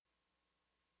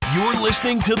You're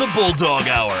listening to the Bulldog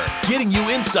Hour, getting you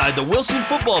inside the Wilson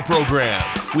football program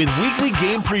with weekly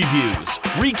game previews,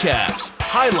 recaps,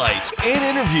 highlights, and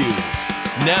interviews.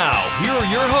 Now, here are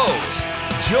your hosts,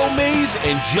 Joe Mays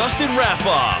and Justin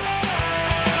Raffoff.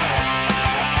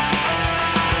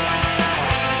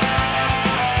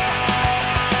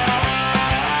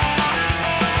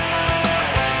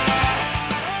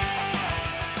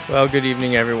 Well, good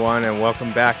evening, everyone, and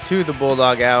welcome back to the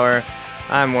Bulldog Hour.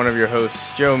 I'm one of your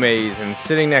hosts, Joe Mays, and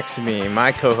sitting next to me,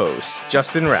 my co-host,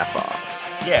 Justin Raffoff.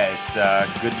 Yeah, it's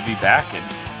good to be back,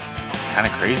 and it's kind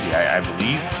of crazy. I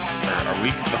believe, are we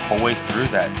the whole way through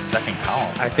that second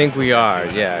column? I think we are,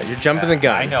 yeah. You're jumping the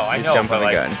gun. I know, but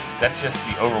like, that's just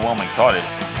the overwhelming thought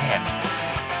is, man,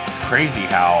 it's crazy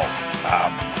how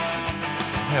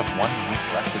we have 1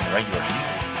 week left in the regular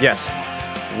season. Yes,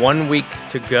 1 week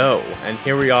to go, and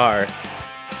here we are,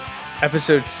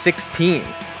 episode 16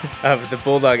 of the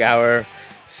Bulldog Hour,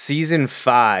 season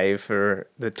 5 for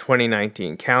the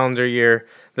 2019 calendar year,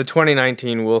 the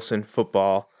 2019 Wilson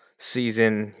football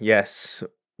season. Yes,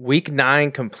 week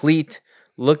 9 complete.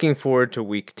 Looking forward to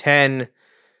week 10,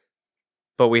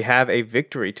 but we have a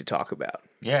victory to talk about.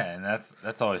 Yeah, and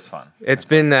that's always fun. It's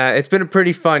been a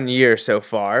pretty fun year so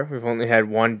far. We've only had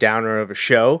one downer of a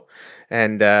show,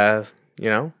 and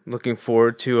looking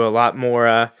forward to a lot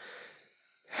more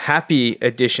happy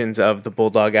editions of the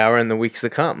Bulldog Hour in the weeks to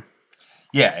come.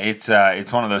 Yeah, it's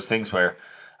one of those things where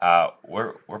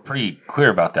we're pretty clear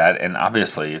about that, and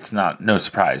obviously it's no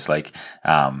surprise. Like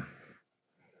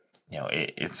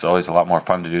it's always a lot more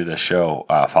fun to do this show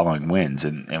following wins,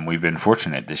 and we've been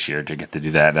fortunate this year to get to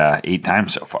do that 8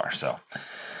 times so far. So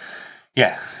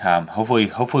yeah, hopefully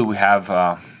we have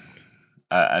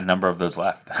a number of those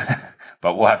left,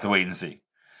 but we'll have to wait and see.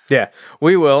 Yeah,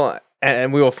 we will.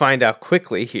 And we will find out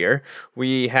quickly here.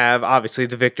 We have, obviously,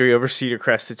 the victory over Cedar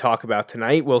Crest to talk about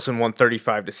tonight. Wilson won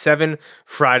 35-7,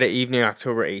 Friday evening,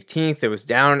 October 18th. It was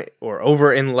down or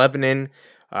over in Lebanon.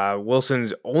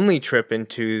 Wilson's only trip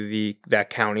into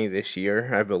that county this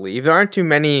year, I believe. There aren't too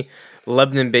many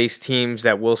Lebanon-based teams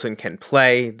that Wilson can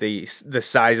play. The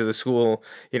size of the school,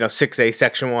 6A,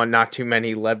 Section 1, not too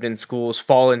many Lebanon schools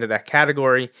fall into that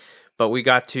category. But we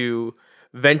got to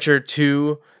venture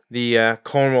to the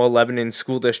Cornwall Lebanon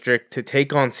School District to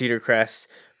take on Cedar Crest.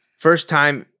 First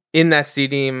time in that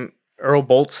stadium, Earl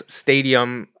Boltz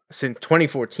Stadium, since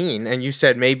 2014. And you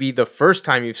said maybe the first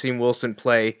time you've seen Wilson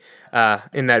play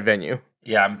in that venue.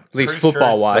 Yeah, I'm at least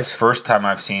football-wise. The first time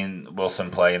I've seen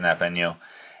Wilson play in that venue.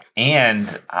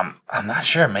 And I'm not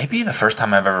sure, maybe the first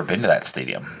time I've ever been to that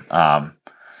stadium,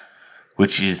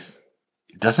 which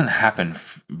doesn't happen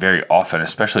very often,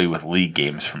 especially with league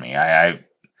games for me.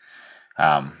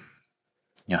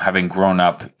 Having grown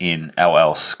up in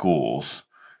LL schools,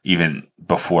 even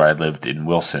before I lived in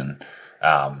Wilson,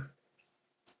 I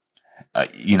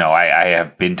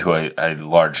have been to a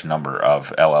large number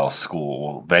of LL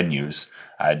school venues,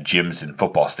 gyms and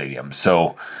football stadiums.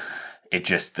 So it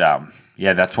just,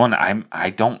 that's one I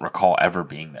don't recall ever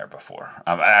being there before.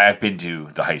 I've been to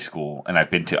the high school and I've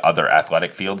been to other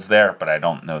athletic fields there, but I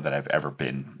don't know that I've ever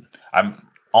been. I'm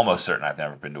almost certain I've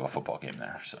never been to a football game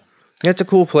there. So. Yeah, it's a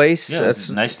cool place. Yeah, it's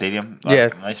a nice stadium.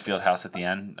 Nice field house at the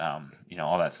end.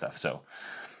 All that stuff. So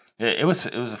it was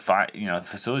a fine. The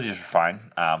facilities were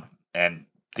fine. And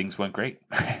things went great.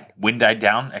 Wind died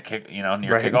down at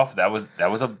near kickoff. That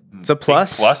it's a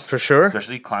plus for sure.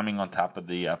 Especially climbing on top of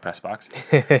the press box.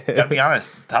 Gotta be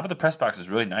honest, the top of the press box is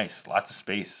really nice. Lots of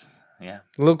space. Yeah,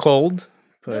 a little cold.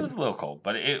 But it was a little cold,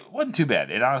 but it wasn't too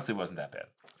bad. It honestly wasn't that bad.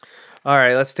 All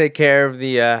right, let's take care of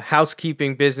the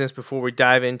housekeeping business before we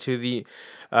dive into the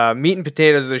meat and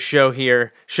potatoes of the show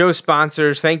here. Show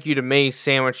sponsors, thank you to May's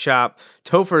Sandwich Shop,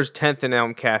 Topher's 10th and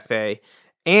Elm Cafe,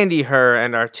 Andy Herr,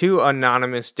 and our 2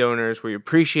 anonymous donors. We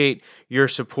appreciate your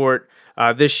support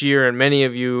this year and many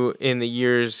of you in the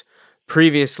years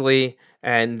previously.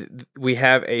 And we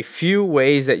have a few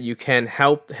ways that you can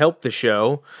help the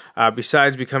show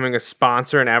besides becoming a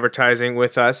sponsor and advertising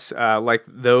with us like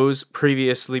those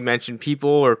previously mentioned people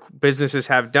or businesses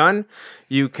have done.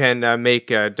 You can make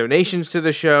donations to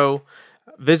the show.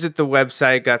 Visit the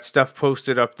website, got stuff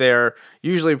posted up there,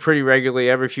 usually pretty regularly.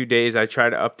 Every few days I try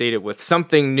to update it with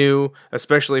something new,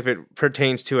 especially if it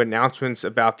pertains to announcements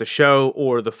about the show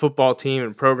or the football team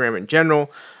and program in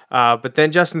general. But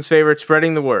then Justin's favorite,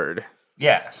 spreading the word.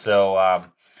 Yeah, so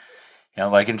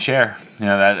like and share.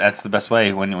 That's the best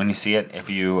way when you see it.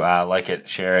 If you like it,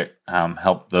 share it.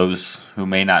 Help those who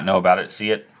may not know about it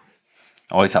see it.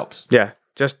 Always helps. Yeah,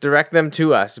 just direct them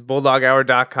to us,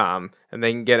 bulldoghour.com, and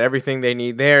they can get everything they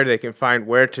need there. They can find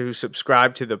where to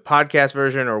subscribe to the podcast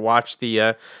version or watch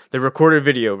the recorded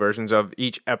video versions of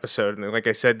each episode. And like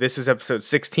I said, this is episode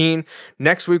 16.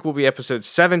 Next week will be episode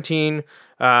 17.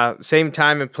 Same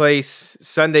time and place,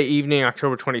 Sunday evening,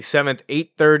 October 27th,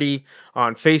 8:30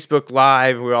 on Facebook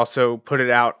Live. We also put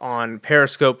it out on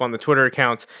Periscope on the Twitter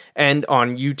accounts and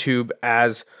on YouTube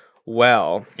as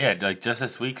well. Yeah, like just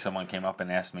this week, someone came up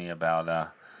and asked me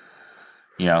about,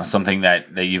 something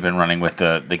that you've been running with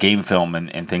the game film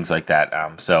and things like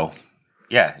that. So,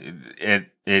 yeah,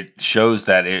 it shows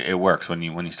that it works when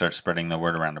you start spreading the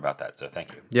word around about that. So,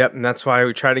 thank you. Yep, and that's why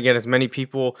we try to get as many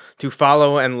people to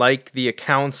follow and like the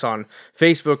accounts on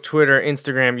Facebook, Twitter,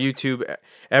 Instagram, YouTube,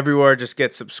 everywhere. Just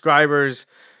get subscribers,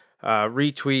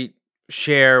 retweet,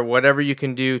 share, whatever you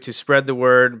can do to spread the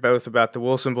word, both about the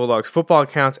Wilson Bulldogs football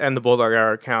accounts and the Bulldog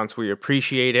Hour accounts. We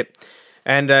appreciate it.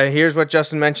 And here's what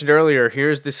Justin mentioned earlier.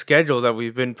 Here's the schedule that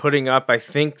we've been putting up, I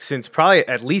think, since probably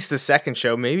at least the second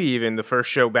show, maybe even the first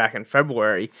show back in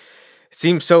February. It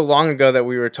seems so long ago that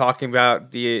we were talking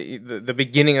about the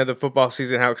beginning of the football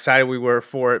season, how excited we were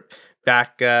for it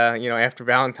back, after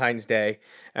Valentine's Day.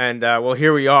 And,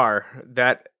 here we are.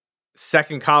 That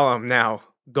second column now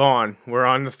gone. We're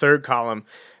on the third column,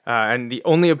 and the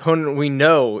only opponent we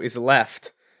know is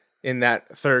left in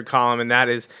that third column, and that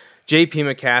is J.P.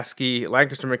 McCaskey,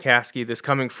 Lancaster McCaskey. This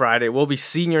coming Friday will be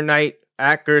senior night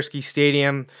at Gursky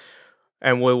Stadium,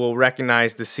 and we will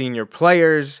recognize the senior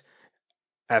players,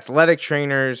 athletic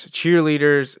trainers,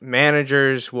 cheerleaders,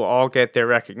 managers will all get their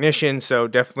recognition. So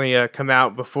definitely come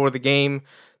out before the game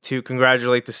to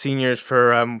congratulate the seniors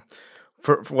for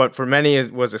what for many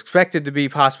was expected to be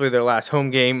possibly their last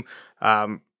home game.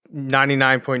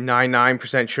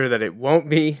 99.99% sure that it won't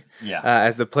be,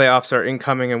 as the playoffs are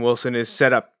incoming and Wilson is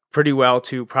set up pretty well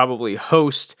to probably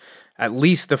host at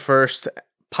least the first,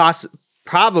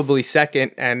 probably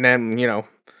second, and then,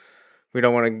 we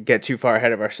don't want to get too far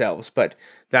ahead of ourselves, but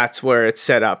that's where it's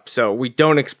set up. So we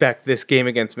don't expect this game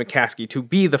against McCaskey to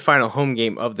be the final home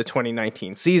game of the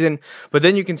 2019 season, but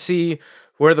then you can see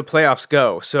where the playoffs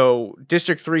go. So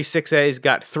District 3 6A's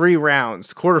got 3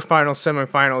 rounds, quarterfinals,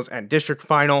 semifinals, and district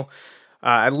final.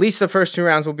 At least the first 2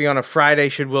 rounds will be on a Friday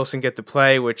should Wilson get to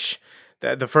play, which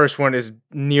the first one is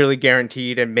nearly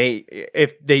guaranteed. And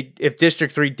if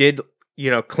District 3 did,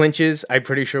 clinches, I'm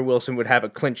pretty sure Wilson would have a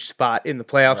clinch spot in the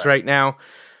playoffs right now.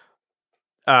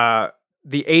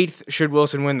 The 8th, should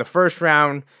Wilson win the first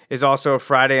round, is also a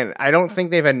Friday, and I don't think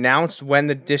they've announced when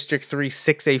the District 3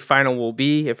 6A final will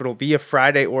be. If it'll be a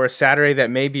Friday or a Saturday,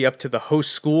 that may be up to the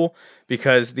host school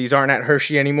because these aren't at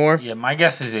Hershey anymore. Yeah, my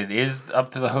guess is it is up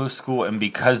to the host school, and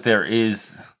because there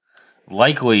is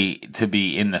likely to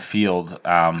be in the field,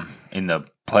 in the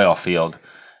playoff field,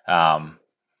 at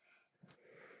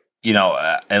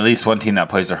least one team that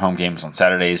plays their home games on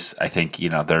Saturdays, I think,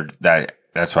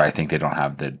 that's why I think they don't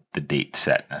have the date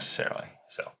set necessarily.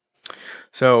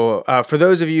 So for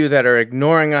those of you that are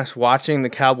ignoring us watching the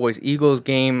Cowboys-Eagles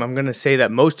game, I'm going to say that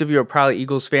most of you are probably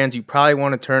Eagles fans. You probably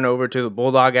want to turn over to the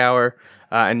Bulldog Hour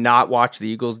and not watch the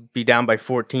Eagles be down by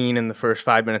 14 in the first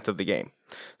 5 minutes of the game.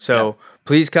 So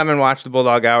please come and watch the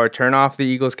Bulldog Hour. Turn off the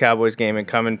Eagles-Cowboys game and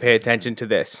come and pay attention to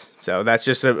this. So that's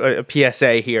just a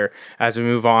PSA here as we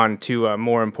move on to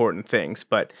more important things.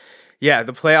 But yeah,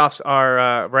 the playoffs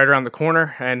are right around the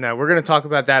corner, and we're going to talk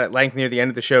about that at length near the end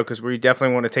of the show because we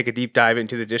definitely want to take a deep dive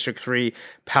into the District 3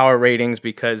 power ratings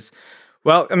because,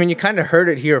 you kind of heard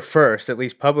it here first, at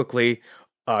least publicly,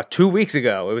 2 weeks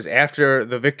ago. It was after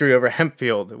the victory over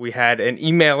Hempfield. We had an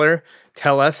emailer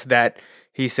tell us that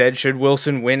he said, should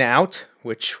Wilson win out,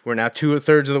 which we're now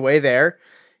 2/3 of the way there,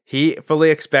 he fully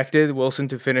expected Wilson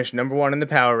to finish number 1 in the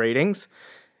power ratings.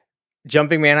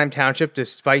 Jumping Manheim Township,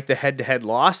 despite the head-to-head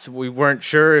loss, we weren't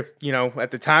sure if,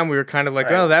 at the time we were kind of like,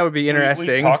 oh, that would be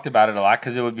interesting. We talked about it a lot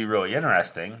because it would be really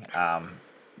interesting.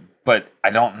 But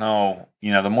I don't know,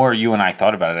 the more you and I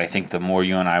thought about it, I think the more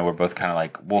you and I were both kind of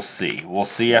like, we'll see. We'll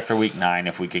see after week 9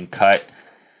 if we can cut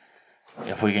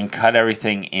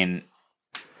everything in,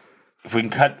 if we can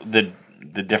cut the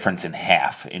difference in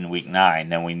half in week 9,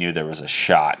 then we knew there was a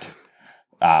shot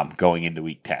going into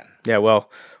week 10. Yeah,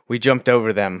 we jumped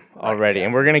over them already,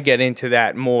 and we're going to get into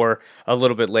that more a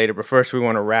little bit later. But first, we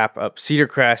want to wrap up Cedar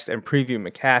Crest and preview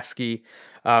McCaskey.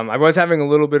 I was having a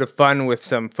little bit of fun with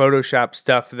some Photoshop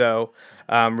stuff, though,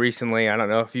 recently. I don't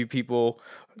know if you people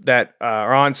that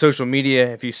are on social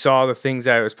media, if you saw the things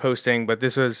that I was posting, but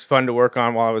this was fun to work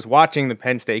on while I was watching the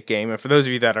Penn State game. And for those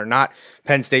of you that are not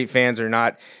Penn State fans or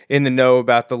not in the know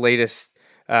about the latest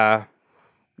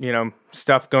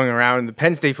stuff going around in the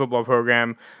Penn State football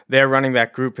program, their running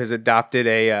back group has adopted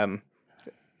a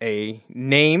a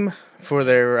name for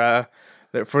their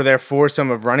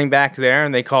foursome of running back there,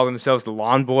 and they call themselves the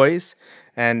Lawn Boys.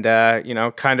 And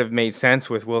kind of made sense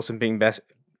with Wilson being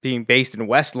based in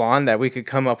West Lawn that we could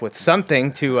come up with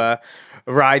something to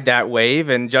ride that wave.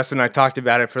 And Justin and I talked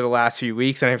about it for the last few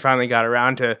weeks, and I finally got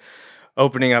around to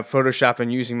opening up Photoshop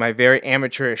and using my very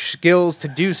amateurish skills to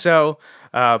do so.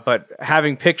 But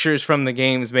having pictures from the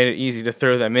games made it easy to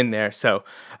throw them in there. So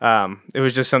it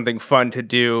was just something fun to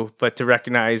do, but to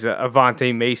recognize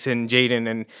Avante, Mason,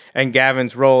 Jaden, and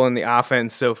Gavin's role in the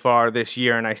offense so far this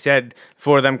year. And I said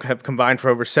 4 of them have combined for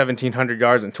over 1,700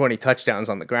 yards and 20 touchdowns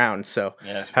on the ground. So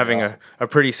having awesome. a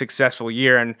pretty successful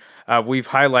year. And we've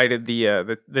highlighted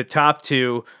the top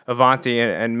 2, Avante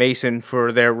and Mason,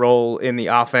 for their role in the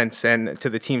offense and to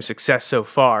the team's success so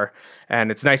far. And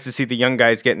it's nice to see the young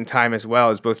guys getting time as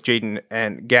well, as both Jaden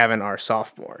and Gavin are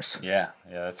sophomores. Yeah,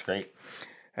 that's great.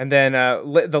 And then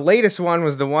the latest one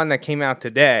was the one that came out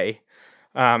today.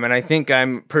 And I think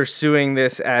I'm pursuing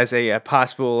this as a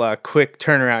possible quick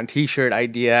turnaround T-shirt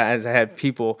idea, as I had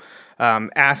people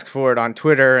ask for it on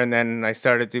Twitter. And then I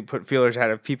started to put feelers out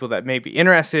of people that may be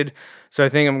interested. So I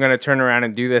think I'm going to turn around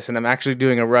and do this. And I'm actually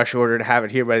doing a rush order to have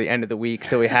it here by the end of the week,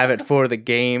 so we have it for the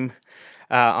game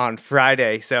on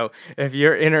Friday. So if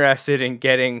you're interested in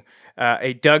getting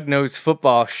a Doug Knows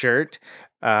Football shirt,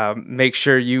 make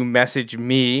sure you message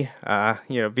me,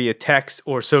 via text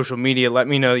or social media. Let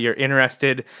me know you're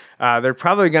interested. They're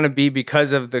probably going to be,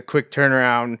 because of the quick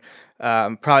turnaround,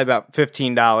 probably about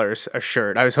 $15 a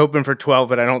shirt. I was hoping for $12,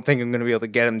 but I don't think I'm going to be able to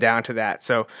get them down to that.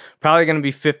 So probably going to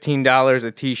be $15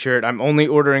 a t-shirt. I'm only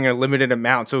ordering a limited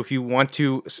amount. So if you want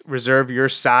to reserve your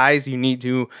size, you need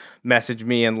to message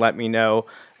me and let me know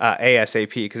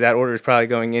ASAP, because that order is probably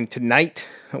going in tonight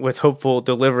with hopeful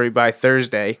delivery by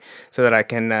Thursday, so that I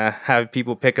can have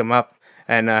people pick them up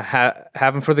and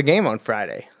have them for the game on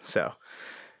Friday. So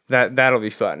that'll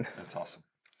be fun. That's awesome.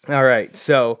 All right,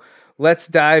 so let's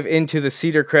dive into the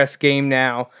Cedar Crest game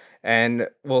now, and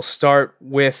we'll start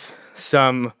with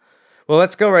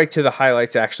let's go right to the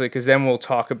highlights, actually, because then we'll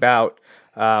talk about,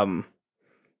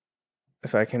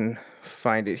 if I can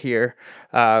find it here,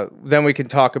 then we can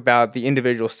talk about the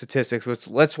individual statistics.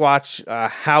 Let's watch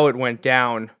how it went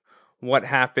down, what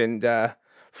happened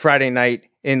Friday night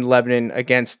in Lebanon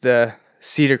against the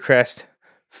Cedar Crest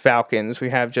Falcons. We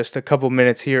have just a couple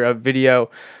minutes here of video.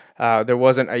 There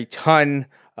wasn't a ton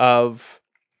of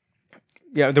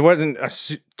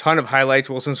highlights.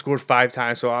 Wilson scored 5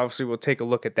 times, so obviously we'll take a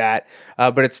look at that.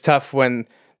 But it's tough when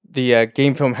the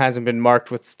game film hasn't been marked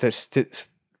with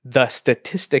the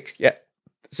statistics yet.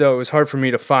 So it was hard for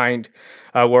me to find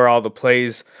where all the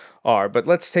plays are. But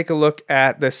let's take a look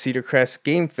at the Cedar Crest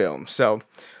game film. So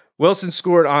Wilson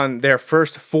scored on their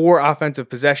first 4 offensive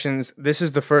possessions. This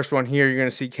is the first one here. You're going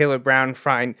to see Caleb Brown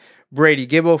find Brady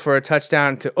Gibble for a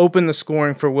touchdown to open the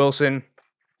scoring for Wilson.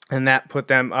 And that put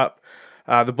them up,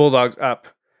 the Bulldogs up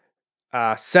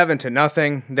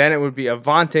 7-0. Then it would be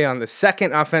Avante on the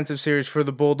second offensive series for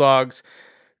the Bulldogs,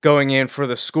 going in for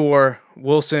the score.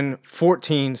 Wilson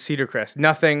 14, Cedar Crest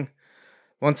nothing.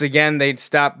 Once again, they'd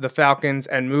stop the Falcons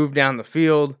and move down the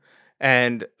field,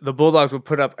 and the Bulldogs would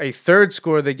put up a third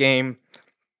score of the game.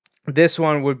 This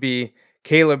one would be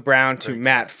Caleb Brown to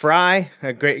Matt Fry,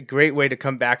 a great way to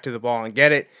come back to the ball and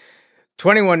get it.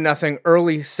 21-0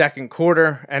 early second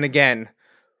quarter, and again,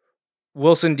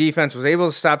 Wilson defense was able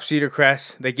to stop Cedar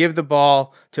Crest. They give the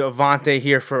ball to Avante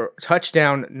here for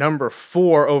touchdown number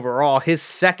 4 overall, his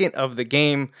second of the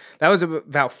game. That was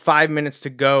about 5 minutes to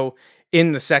go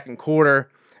in the second quarter.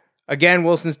 Again,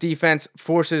 Wilson's defense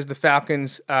forces the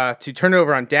Falcons to turn it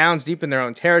over on downs deep in their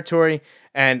own territory.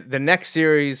 And the next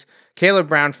series, Caleb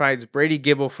Brown finds Brady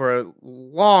Gibble for a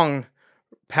long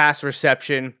pass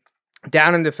reception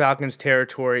down into Falcons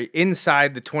territory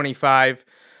inside the 25.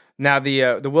 Now,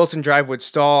 the Wilson drive would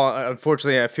stall.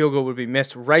 Unfortunately, a field goal would be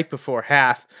missed right before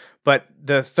half. But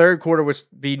the third quarter would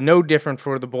be no different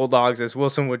for the Bulldogs, as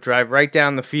Wilson would drive right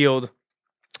down the field,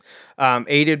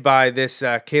 aided by this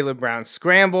Caleb Brown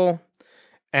scramble.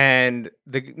 And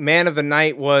the man of the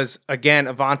night was, again,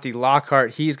 Avante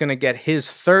Lockhart. He's going to get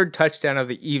his third touchdown of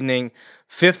the evening,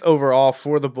 5th overall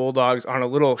for the Bulldogs, on a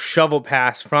little shovel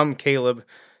pass from Caleb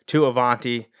to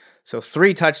Avante. So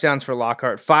 3 touchdowns for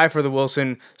Lockhart, 5 for the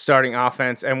Wilson starting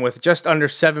offense, and with just under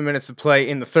 7 minutes to play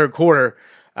in the third quarter,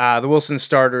 the Wilson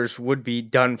starters would be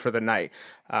done for the night.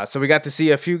 So we got to see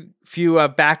a few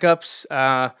backups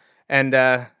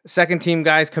and second team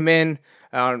guys come in.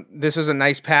 This was a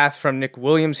nice path from Nick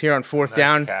Williams here on fourth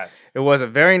down. Catch. It was a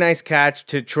very nice catch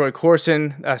to Troy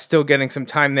Corson, still getting some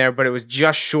time there, but it was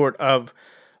just short of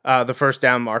the first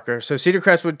down marker. So Cedar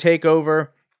Crest would take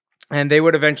over. And they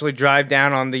would eventually drive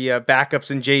down on the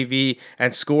backups in JV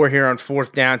and score here on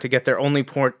fourth down to get their only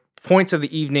points of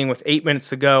the evening with 8 minutes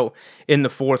to go in the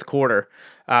fourth quarter.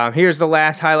 Here's the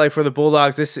last highlight for the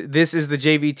Bulldogs. This is the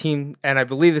JV team, and I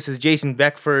believe this is Jason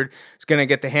Beckford. Is going to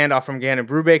get the handoff from Gannon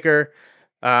Brubaker,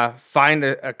 find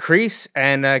a crease,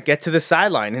 and get to the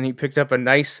sideline. And he picked up a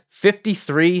nice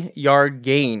 53-yard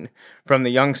gain from the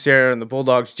youngster and the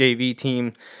Bulldogs JV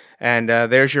team. And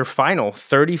there's your final,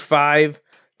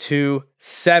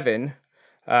 35-7.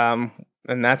 And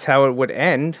that's how it would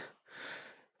end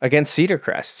against Cedar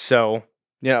Crest. So,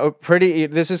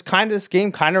 this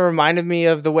game kind of reminded me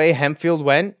of the way Hempfield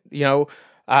went,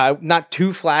 not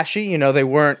too flashy. They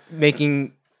weren't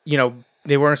making,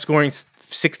 they weren't scoring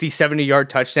 60, 70-yard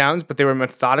touchdowns, but they were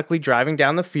methodically driving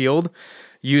down the field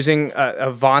using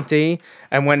Avante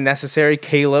and, when necessary,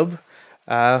 Caleb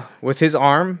with his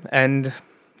arm. And,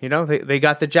 they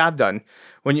got the job done.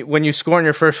 When you score in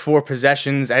your first 4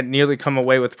 possessions and nearly come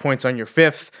away with points on your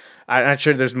 5th, I'm not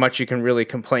sure there's much you can really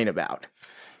complain about.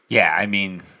 Yeah, I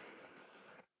mean,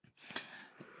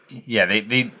 yeah,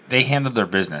 they handled their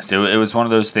business. It was one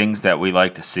of those things that we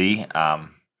like to see.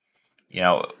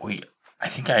 We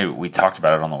talked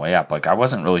about it on the way up. Like, I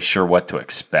wasn't really sure what to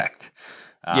expect.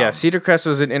 Cedar Crest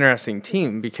was an interesting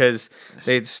team because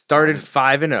they'd started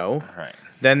 5-0. Right.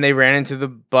 Then they ran into the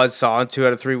buzzsaw in 2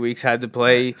 out of 3 weeks, had to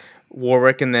play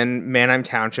Warwick and then Manheim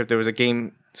Township. There was a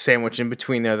game sandwich in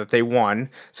between there that they won.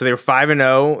 So they were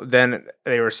 5-0, then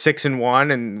they were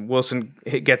 6-1, and Wilson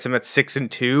gets them at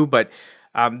 6-2, but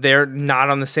they're not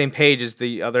on the same page as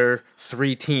the other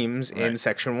 3 teams in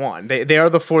Section 1. They are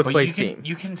the fourth place team.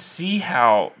 You can see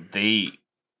how they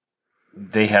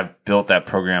have built that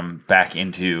program back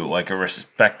into like a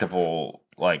respectable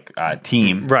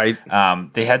team. Right.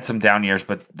 They had some down years,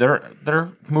 but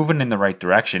they're moving in the right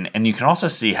direction. And you can also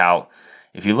see how,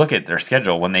 if you look at their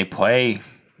schedule, when they play,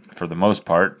 for the most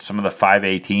part, some of the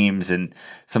 5A teams and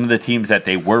some of the teams that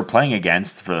they were playing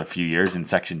against for a few years in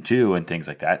Section 2 and things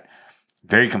like that,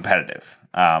 very competitive.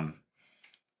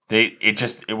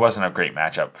 It wasn't a great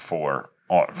matchup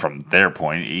from their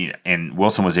point, and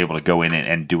Wilson was able to go in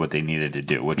and do what they needed to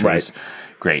do, which was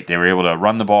great. They were able to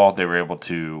run the ball. They were able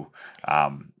to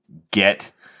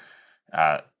get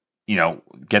the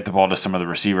ball to some of the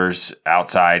receivers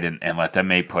outside and let them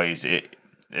make plays. It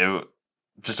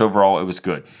just overall, it was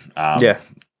good.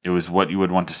 It was what you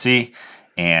would want to see,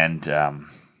 and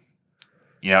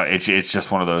it's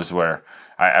just one of those where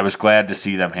I was glad to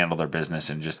see them handle their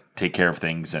business and just take care of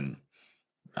things and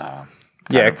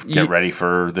get ready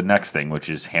for the next thing, which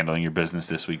is handling your business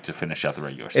this week to finish out the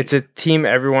regular season. It's a team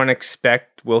everyone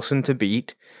expect Wilson to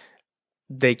beat.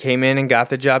 They came in and got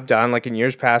the job done. Like in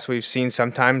years past, we've seen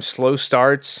sometimes slow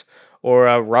starts or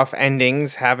rough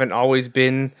endings haven't always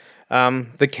been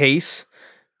the case.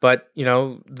 But,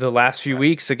 the last few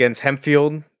weeks against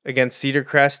Hempfield, against Cedar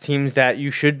Crest, teams that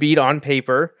you should beat on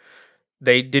paper,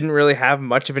 they didn't really have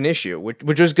much of an issue,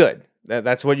 which was good.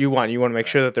 That's what you want. You want to make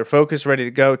sure that they're focused, ready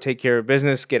to go, take care of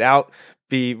business, get out,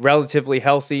 be relatively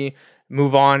healthy,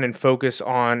 move on, and focus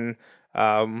on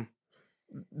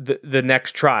the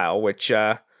next trial, which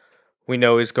we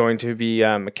know is going to be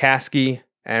McCaskey,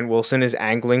 and Wilson is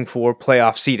angling for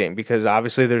playoff seeding because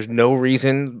obviously there's no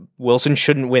reason Wilson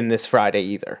shouldn't win this Friday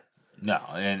either. No,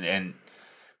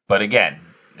 but again,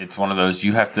 it's one of those,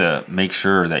 you have to make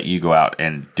sure that you go out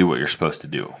and do what you're supposed to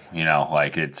do.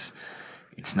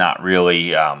 It's not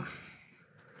really,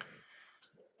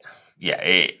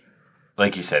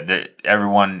 like you said, that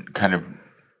everyone kind of,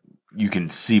 you can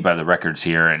see by the records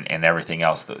here and everything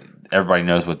else that everybody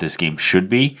knows what this game should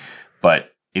be, but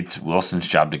it's Wilson's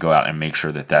job to go out and make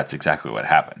sure that that's exactly what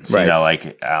happens. Right.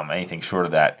 Anything short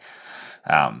of that,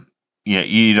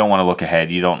 you don't want to look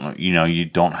ahead. You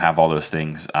don't have all those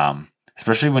things,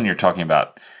 especially when you're talking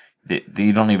about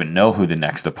you don't even know who the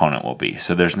next opponent will be.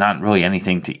 So there's not really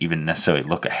anything to even necessarily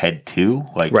look ahead to.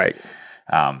 Right.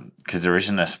 Because there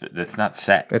isn't it's not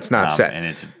set. It's not set. And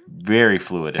it's very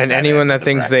fluid. And anyone that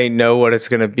thinks they know what it's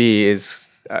going to be is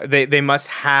they must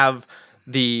have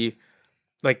the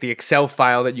Excel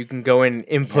file that you can go in and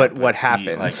input what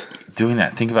happens. Doing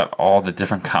that, think about all the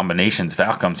different combinations of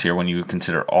outcomes here when you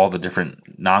consider all the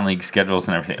different non-league schedules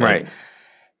and everything. Right.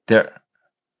 The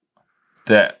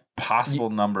possible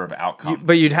number of outcomes.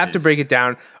 But you'd have to break it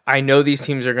down. I know these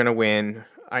teams are going to win.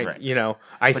 I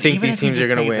think these teams are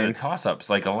going to win. Toss-ups,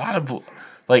 a lot of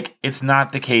it's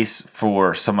not the case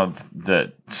for some of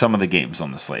the games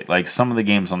on the slate. Some of the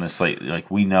games on this slate,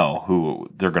 we know who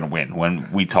they're going to win. When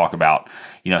we talk about,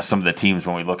 some of the teams,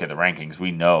 when we look at the rankings,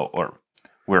 we know, or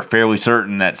we're fairly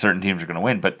certain that certain teams are going to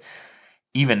win. But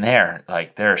even there,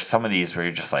 like there are some of these where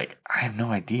you're just like, I have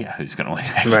no idea who's going to win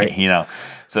that Right. game,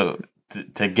 So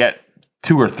to get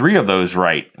 2 or 3 of those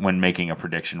right when making a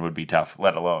prediction would be tough,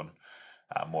 let alone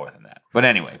more than that. But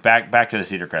anyway, back to the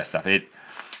Cedar Crest stuff.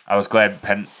 I was glad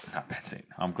Penn State.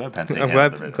 I'm glad Penn State. I'm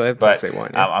glad Penn State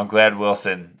won. Yeah. I'm glad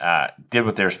Wilson did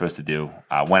what they were supposed to do.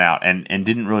 Went out and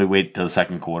didn't really wait till the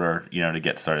second quarter, to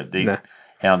get started. They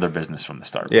handled their business from the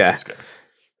start, which was good.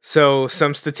 So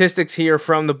some statistics here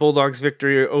from the Bulldogs'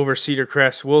 victory over Cedar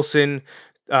Crest. Wilson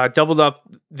doubled up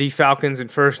the Falcons in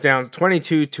first downs,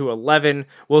 22-11.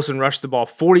 Wilson rushed the ball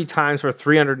 40 times for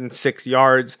 306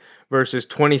 yards versus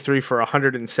 23 for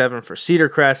 107 for Cedar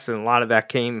Crest, and a lot of that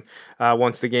came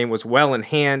once the game was well in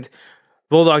hand.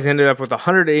 Bulldogs ended up with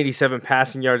 187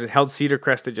 passing yards and held Cedar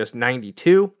Crest to just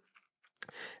 92.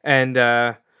 And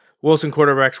Wilson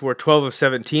quarterbacks were 12 of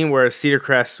 17, whereas Cedar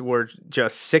Crest were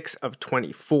just 6 of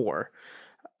 24.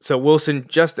 So Wilson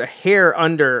just a hair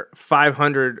under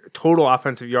 500 total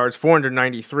offensive yards,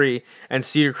 493, and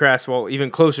Cedar Crest, well,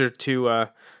 even closer to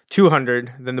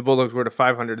 200 than the Bulldogs were to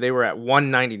 500. They were at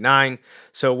 199.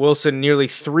 So Wilson nearly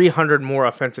 300 more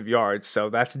offensive yards. So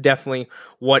that's definitely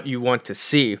what you want to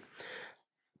see.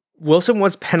 Wilson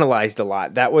was penalized a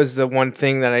lot. That was the one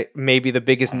thing that maybe the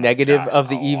biggest negative of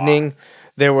the evening.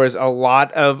 There was a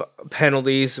lot of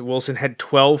penalties. Wilson had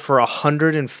 12 for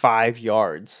 105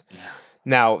 yards. Yeah.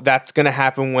 Now, that's going to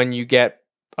happen when you get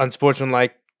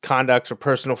unsportsmanlike conducts or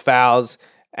personal fouls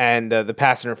and the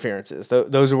pass interferences.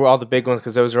 Those were all the big ones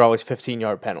because those are always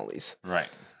 15-yard penalties. Right.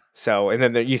 So, and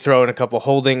then you throw in a couple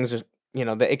holdings,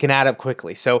 it can add up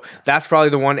quickly. So that's probably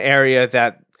the one area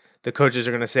that the coaches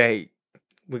are going to say,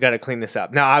 we got to clean this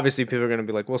up. Now, obviously, people are going to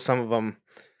be like, well, some of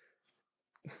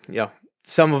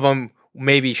them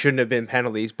maybe shouldn't have been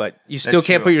penalties, but you still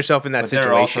can't put yourself in that situation.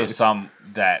 There are also some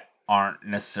that aren't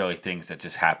necessarily things that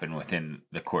just happen within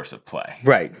the course of play.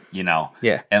 Right.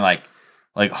 Yeah. And like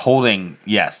holding,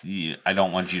 yes, I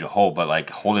don't want you to hold, but like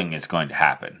holding is going to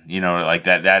happen. Like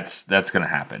that's going to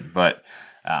happen. But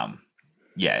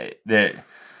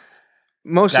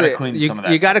mostly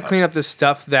you got to clean up the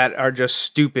stuff that are just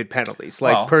stupid penalties,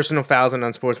 like personal fouls and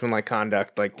unsportsmanlike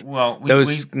conduct.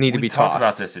 Those need to be tossed. We talked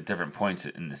about this at different points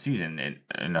in the season,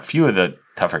 in a few of the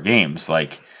tougher games.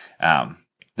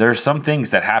 There are some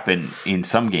things that happen in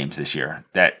some games this year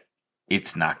that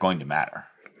it's not going to matter.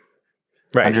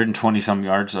 Right. 120 some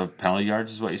yards of penalty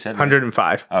yards is what you said?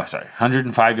 105. Oh, sorry.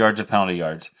 105 yards of penalty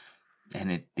yards,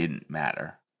 and it didn't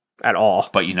matter. At all.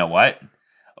 But you know what?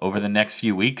 Over the next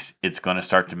few weeks, it's going to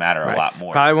start to matter a lot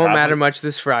more. Probably won't matter much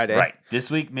this Friday. Right. This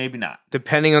week, maybe not.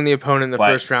 Depending on the opponent in the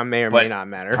first round may or may not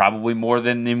matter. Probably more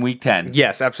than in week 10.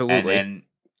 Yes, absolutely. And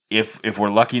if we're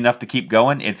lucky enough to keep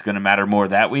going, it's going to matter more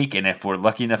that week. And if we're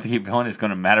lucky enough to keep going, it's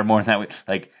going to matter more that week.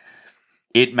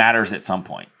 It matters at some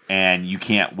point. And you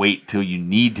can't wait till you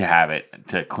need to have it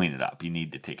to clean it up. You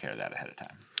need to take care of that ahead of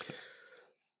time.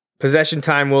 Possession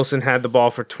time, Wilson had the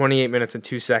ball for 28 minutes and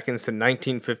 2 seconds to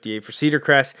 19:58 for Cedar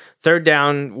Crest. Third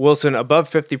down, Wilson above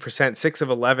 50%, 6 of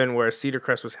 11, whereas Cedar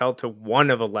Crest was held to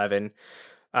 1 of 11.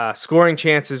 Scoring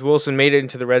chances, Wilson made it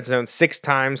into the red zone 6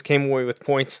 times, came away with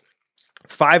points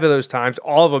 5 of those times,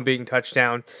 all of them being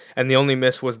touchdown, and the only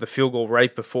miss was the field goal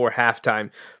right before halftime.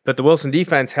 But the Wilson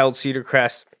defense held Cedar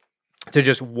Crest to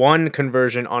just 1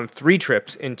 conversion on 3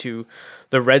 trips into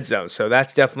the red zone. So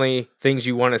that's definitely things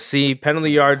you want to see.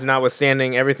 Penalty yards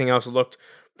notwithstanding, everything else looked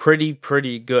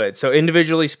pretty good. So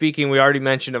individually speaking, we already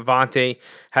mentioned Avante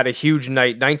had a huge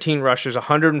night, 19 rushes,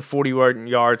 141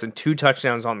 yards, and 2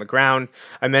 touchdowns on the ground.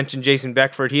 I mentioned Jason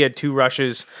Beckford. He had 2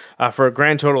 rushes for a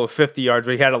grand total of 50 yards,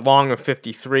 but he had a long of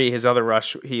 53. His other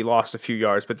rush, he lost a few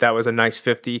yards, but that was a nice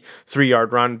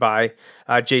 53-yard run by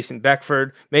Jason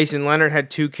Beckford. Mason Leonard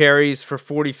had 2 carries for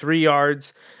 43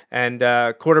 yards. And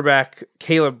quarterback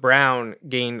Caleb Brown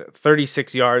gained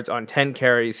 36 yards on 10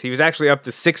 carries. He was actually up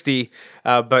to 60,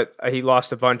 but he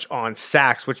lost a bunch on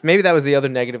sacks, which maybe that was the other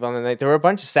negative on the night. There were a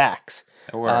bunch of sacks.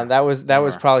 That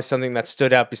was probably something that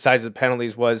stood out besides the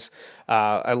penalties was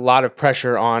a lot of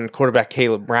pressure on quarterback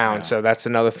Caleb Brown. Yeah. So that's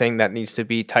another thing that needs to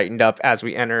be tightened up as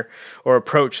we enter or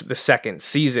approach the second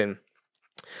season.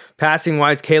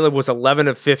 Passing-wise, Caleb was 11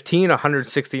 of 15,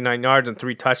 169 yards and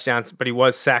 3 touchdowns, but he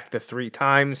was sacked 3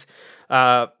 times.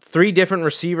 3 different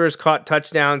receivers caught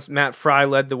touchdowns. Matt Fry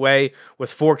led the way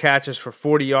with 4 catches for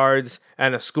 40 yards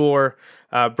and a score.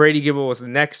 Brady Gibble was the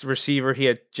next receiver. He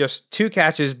had just 2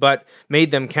 catches, but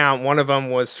made them count. One of them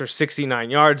was for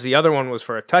 69 yards. The other one was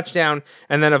for a touchdown.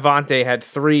 And then Avante had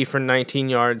 3 for 19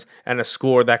 yards and a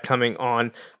score, that coming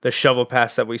on the shovel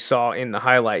pass that we saw in the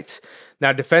highlights.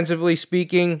 Now, defensively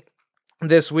speaking,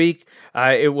 This week,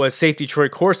 it was safety Troy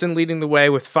Corson leading the way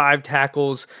with 5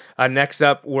 tackles. Next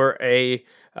up were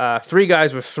 3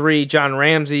 guys with 3. John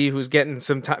Ramsey, who's getting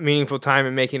some meaningful time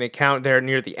and making it count there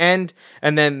near the end.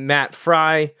 And then Matt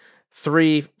Fry,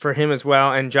 3 for him as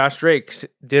well. And Josh Drake,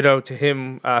 ditto to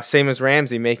him, same as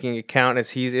Ramsey, making it count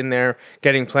as he's in there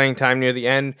getting playing time near the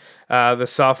end. The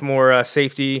sophomore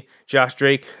safety, Josh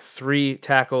Drake, 3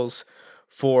 tackles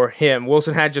for him.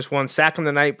 Wilson had just 1 sack on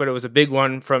the night, but it was a big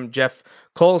one from Jeff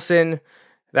Colson.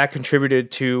 That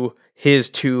contributed to his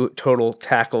 2 total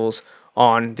tackles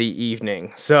on the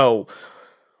evening. So,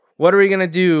 what are we going to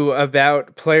do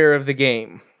about player of the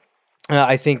game?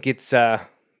 I think it's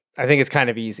kind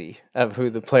of easy of who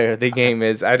the player of the game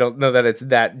is. I don't know that it's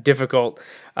that difficult.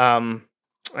 Is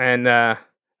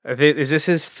this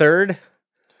his 3rd?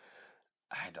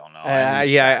 I don't know.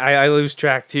 I lose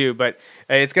track too, but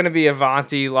it's going to be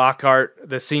Avanti Lockhart,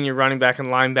 the senior running back and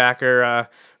linebacker,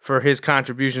 for his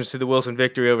contributions to the Wilson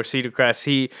victory over Cedar Crest.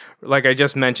 He, like I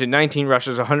just mentioned, 19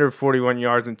 rushes, 141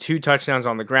 yards, and 2 touchdowns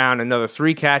on the ground, another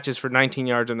 3 catches for 19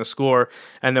 yards in the score,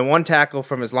 and then 1 tackle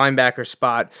from his linebacker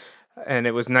spot. And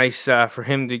it was nice for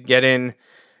him to get in,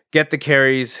 get the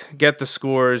carries, get the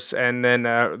scores, and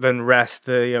then rest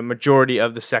the majority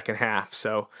of the second half.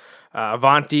 So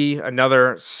Avanti,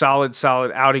 another solid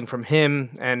outing from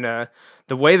him, and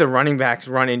the way the running backs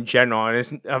run in general,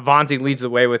 and Avanti leads the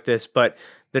way with this, but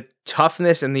the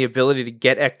toughness and the ability to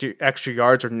get extra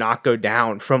yards or not go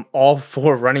down from all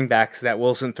 4 running backs that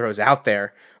Wilson throws out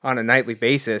there on a nightly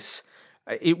basis,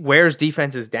 it wears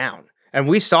defenses down. And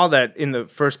we saw that in the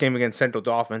first game against Central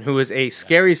Dauphin, who is a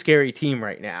scary, scary team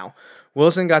right now.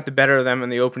 Wilson got the better of them in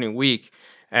the opening week,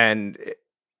 and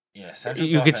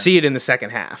you could see it in the second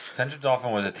half. Central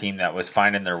Dauphin was a team that was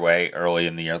finding their way early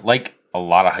in the year, like a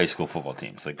lot of high school football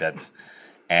teams.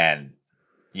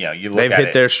 You look They've at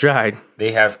hit their stride.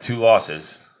 They have 2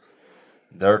 losses.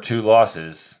 Their 2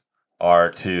 losses are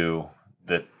to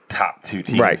the top 2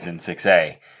 teams in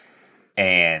 6A,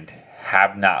 and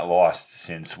have not lost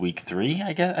since week 3.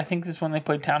 I think this is when they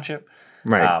played Township.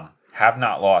 Right. Have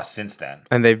not lost since then,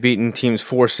 and they've beaten teams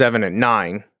 4, 7, and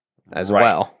 9 as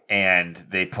well. And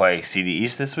they play CD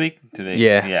East this week.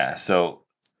 Yeah. So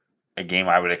a game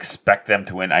I would expect them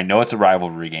to win. I know it's a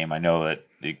rivalry game. I know that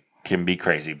it can be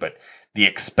crazy, but the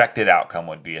expected outcome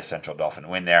would be a Central Dauphin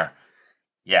win there.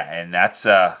 Yeah, and that's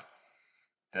a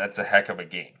heck of a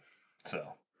game.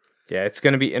 So yeah, it's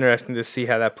going to be interesting to see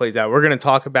how that plays out. We're going to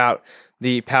talk about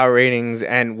the power ratings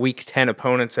and Week 10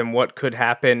 opponents and what could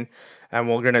happen, and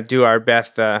we're going to do our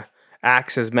best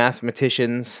acts as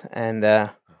mathematicians, and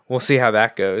we'll see how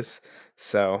that goes.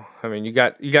 So, I mean, you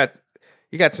got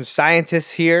some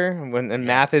scientists here, and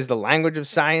math is the language of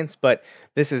science, but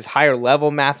this is higher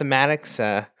level mathematics,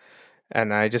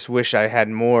 and I just wish I had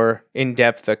more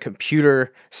in-depth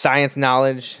computer science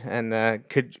knowledge and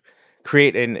could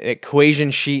create an equation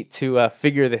sheet to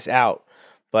figure this out.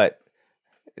 But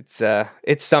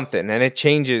it's something, and it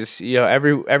changes.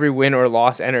 Every win or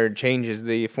loss entered changes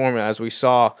the formula, as we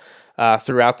saw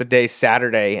throughout the day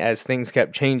Saturday as things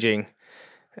kept changing.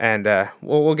 And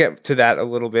we'll get to that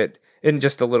in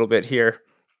just a little bit here.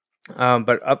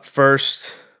 But up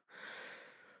first,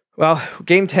 well,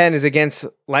 Game 10 is against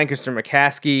Lancaster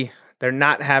McCaskey. They're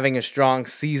not having a strong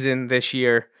season this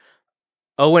year.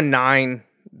 0-9.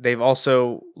 They've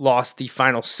also lost the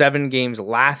final 7 games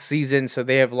last season, so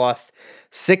they have lost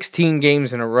 16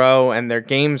 games in a row, and their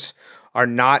games are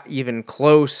not even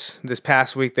close. This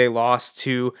past week, they lost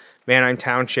to Manheim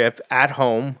Township at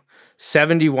home,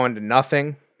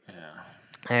 71-0. Yeah.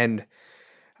 And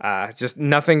just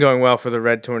nothing going well for the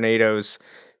Red Tornadoes,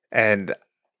 and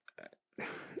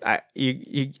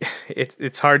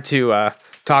it's hard to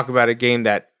talk about a game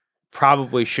that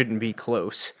probably shouldn't be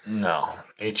close. No,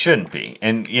 it shouldn't be,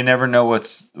 and you never know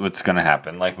what's going to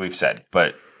happen, like we've said.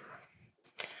 But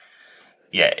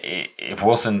yeah, if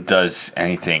Wilson does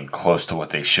anything close to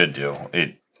what they should do,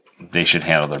 they should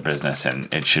handle their business,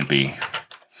 and it should be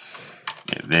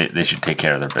they should take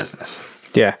care of their business.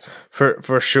 Yeah,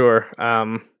 for sure.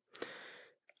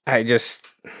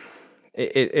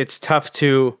 It's tough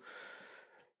to.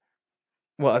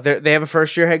 Well, they have a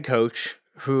first-year head coach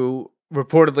who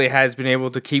reportedly has been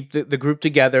able to keep the group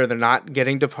together. They're not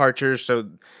getting departures, so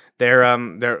they're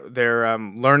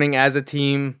learning as a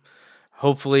team.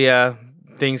 Hopefully,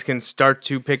 things can start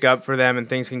to pick up for them and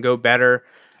things can go better.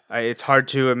 It's hard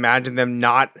to imagine them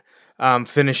not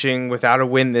finishing without a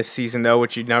win this season, though,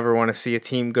 which you'd never want to see a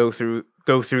team go through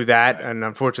that. And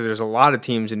unfortunately, there's a lot of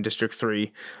teams in District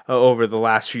 3 over the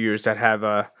last few years that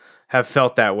have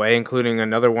felt that way, including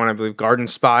another one. I believe Garden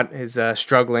Spot is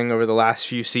struggling over the last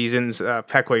few seasons,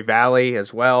 Pequay Valley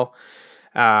as well.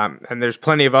 And there's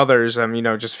plenty of others.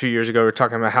 Just a few years ago, we were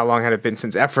talking about how long had it been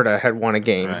since Ephrata had won a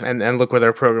game, Right. and look where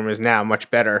their program is now, much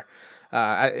better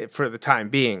for the time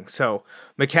being. So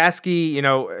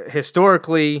McCaskey,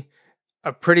 historically,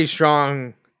 a pretty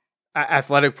strong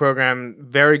athletic program,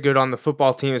 very good on the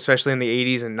football team, especially in the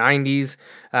 80s and 90s.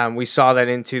 We saw that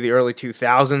into the early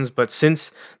 2000s, but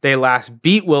since they last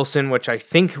beat Wilson, which I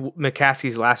think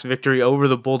McCaskey's last victory over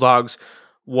the Bulldogs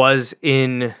was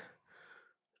in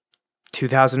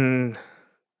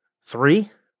 2003.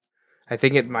 I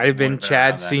think it might have been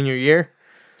Chad's senior year.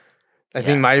 I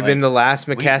think might have been the last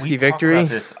McCaskey victory. We talk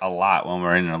about this a lot when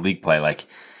we're in a league play. Like,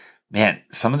 man,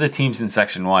 some of the teams in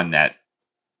Section 1 that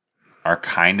are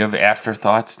kind of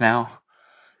afterthoughts now,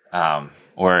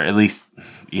 or at least,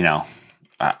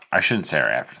 I shouldn't say are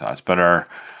afterthoughts, but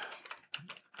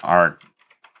are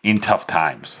in tough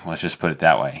times. Let's just put it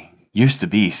that way. Used to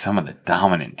be some of the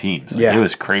dominant teams. It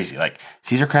was crazy. Like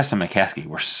Cedar Crest and McCaskey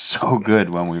were so good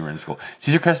when we were in school.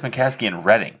 Cedar Crest, McCaskey, and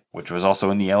Reading, which was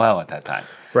also in the LL at that time.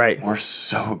 Right. Were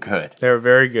so good. They were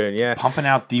very good, yeah. Pumping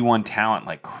out D1 talent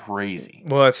like crazy.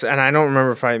 Well, and I don't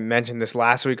remember if I mentioned this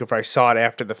last week or if I saw it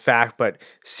after the fact, but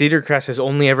Cedar Crest has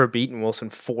only ever beaten Wilson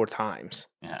 4 times.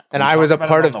 Yeah. And I was a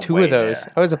part of 2 of those.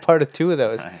 I was a part of 2 of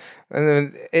those. Right. And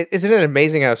then isn't it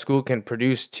amazing how a school can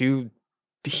produce 2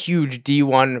 huge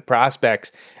D1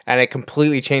 prospects and it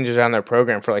completely changes around their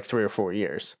program for like 3 or 4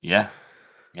 years? Yeah.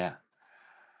 Yeah.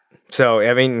 So,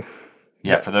 I mean...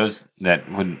 Yeah, for those that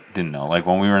didn't know, like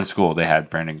when we were in school, they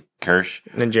had Brandon Kirsch.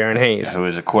 And Jaron Hayes. Who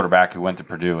was a quarterback who went to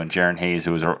Purdue, and Jaron Hayes,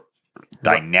 who was a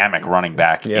dynamic running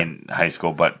back in high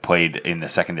school, but played in the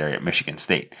secondary at Michigan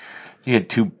State. You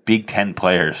had 2 Big Ten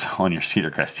players on your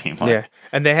Cedar Crest team. Yeah,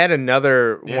 and they had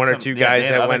another one or two guys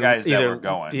that went either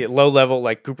the low level,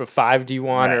 like group of 5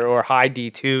 D1 or high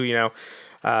D2.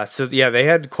 So they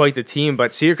had quite the team.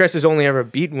 But Cedar Crest has only ever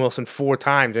beaten Wilson 4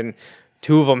 times, and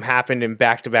 2 of them happened in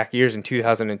back-to-back years in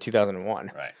 2000 and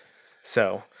 2001. Right.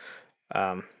 So,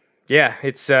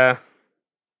 it's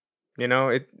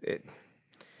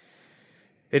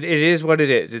It is what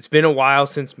it is. It's been a while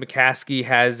since McCaskey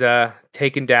has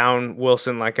taken down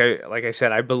Wilson. Like I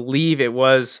said, I believe it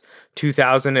was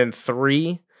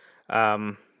 2003.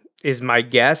 Is my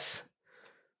guess.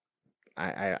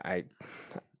 We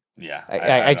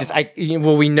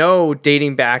know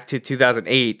dating back to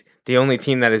 2008, the only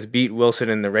team that has beat Wilson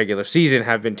in the regular season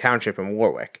have been Township and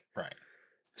Warwick. Right.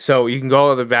 So you can go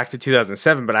all the way back to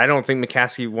 2007, but I don't think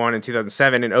McCaskey won in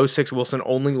 2007. In 2006, Wilson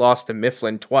only lost to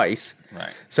Mifflin twice.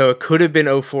 Right. So it could have been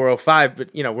 2004, 2005,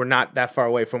 but we're not that far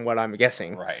away from what I'm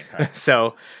guessing. Right.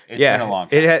 So it's been a long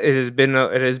time. It has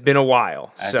been a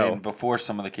while. As in before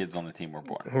some of the kids on the team were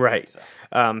born. Right.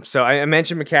 So I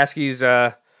mentioned McCaskey's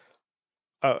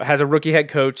has a rookie head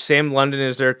coach. Sam London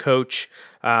is their coach.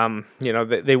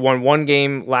 They won 1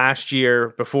 game last year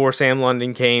before Sam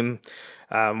London came.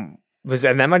 And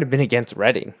that might have been against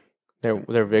Reading,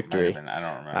 their victory. I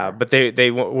don't remember. But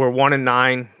they were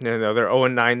 1-9. They're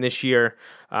 0-9 this year.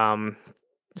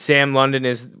 Sam London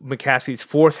is McCaskey's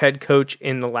 4th head coach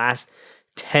in the last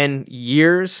 10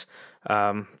 years.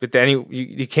 But then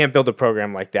you can't build a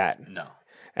program like that. No.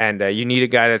 And you need a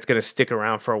guy that's going to stick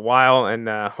around for a while. And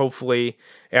hopefully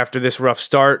after this rough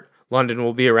start, London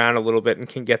will be around a little bit and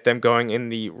can get them going in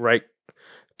the right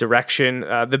direction.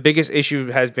 The biggest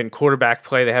issue has been quarterback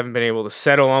play. They haven't been able to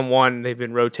settle on one. They've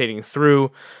been rotating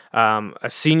through a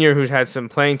senior who's had some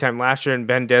playing time last year in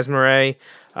Ben Desmarais.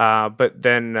 But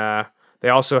then they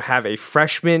also have a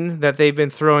freshman that they've been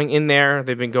throwing in there.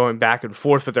 They've been going back and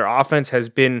forth, but their offense has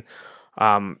been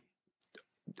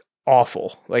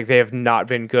awful. Like, they have not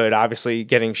been good, obviously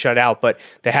getting shut out, but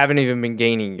they haven't even been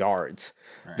gaining yards.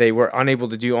 Right. They were unable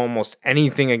to do almost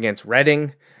anything against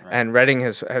Reading, right. And Reading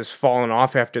has fallen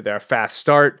off after their fast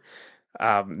start.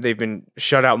 They've been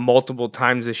shut out multiple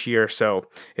times this year, so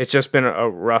it's just been a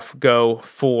rough go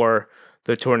for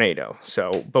the Tornado.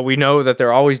 So, but we know that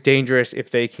they're always dangerous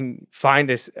if they can find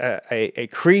a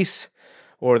crease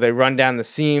or they run down the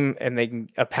seam and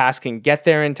a pass can get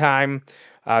there in time.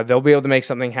 They'll be able to make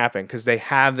something happen because they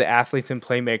have the athletes and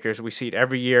playmakers. We see it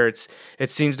every year. It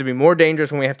seems to be more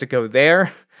dangerous when we have to go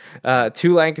there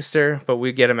to Lancaster, but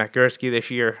we get them at Gursky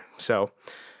this year. So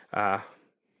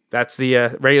that's the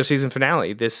regular season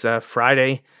finale this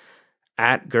Friday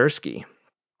at Gursky.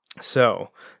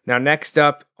 So now next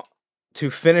up, to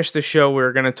finish the show,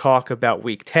 we're going to talk about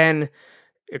Week 10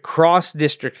 across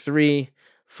District 3.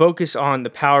 Focus on the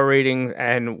power ratings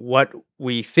and what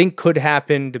we think could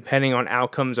happen depending on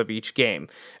outcomes of each game.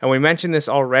 And we mentioned this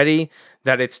already,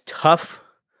 that it's tough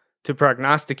to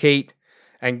prognosticate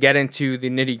and get into the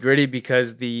nitty-gritty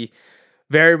because the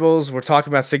variables. We're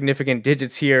talking about significant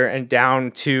digits here and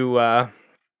down to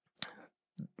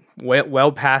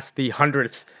well past the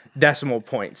 100th decimal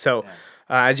point. So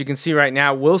as you can see right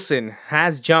now, Wilson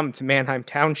has jumped Manheim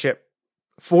Township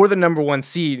for the number 1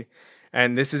 seed.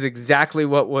 And this is exactly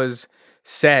what was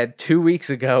said 2 weeks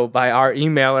ago by our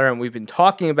emailer, and we've been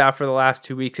talking about for the last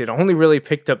 2 weeks. It only really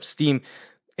picked up steam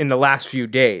in the last few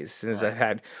days, as I've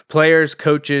had players,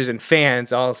 coaches, and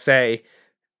fans all say,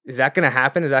 is that going to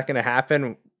happen? Is that going to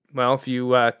happen? Well, if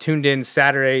you tuned in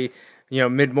Saturday,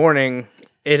 mid-morning,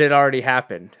 it had already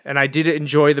happened. And I did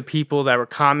enjoy the people that were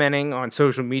commenting on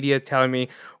social media telling me,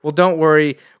 well, don't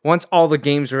worry. Once all the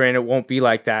games are in, it won't be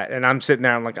like that. And I'm sitting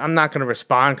there, I'm like, I'm not going to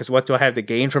respond because what do I have to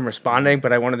gain from responding?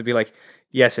 But I wanted to be like,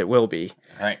 yes, it will be.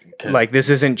 Right. Like, this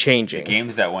isn't changing. The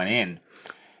games that went in,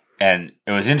 and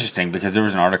it was interesting because there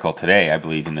was an article today, I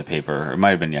believe, in the paper, or it might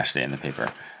have been yesterday in the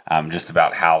paper, just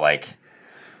about how,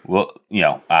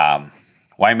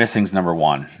 Wyomissing's number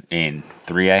 1 in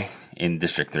 3A, in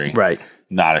District 3. Right.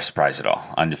 Not a surprise at all.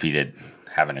 Undefeated,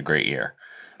 having a great year.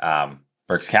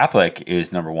 Berks Catholic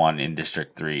is number 1 in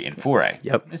District 3 in 4A.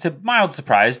 Yep. It's a mild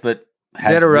surprise, but has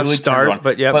they had a rough really start,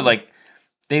 but yeah. But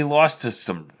they lost to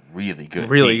some really good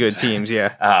teams,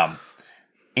 yeah.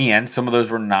 And some of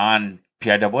those were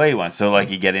non-PIAA ones, so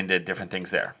you get into different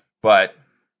things there. But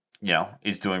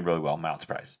is doing really well, mild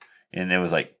surprise. And it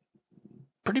was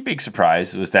pretty big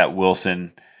surprise was that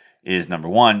Wilson is number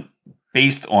 1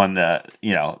 based on the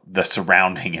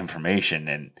surrounding information.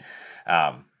 And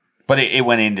but it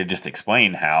went in to just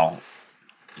explain how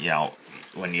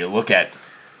when you look at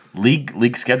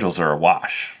league schedules are a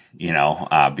wash,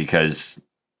 because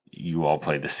you all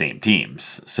play the same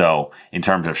teams. So in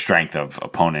terms of strength of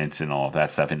opponents and all of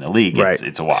that stuff in the league,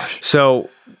 it's a wash. So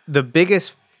the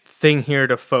biggest thing here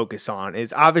to focus on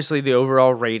is obviously the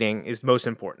overall rating is most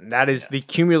important. That is the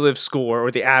cumulative score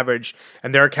or the average,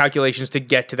 and there are calculations to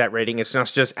get to that rating. It's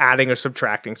not just adding or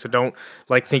subtracting, so don't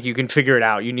think you can figure it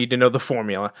out. You need to know the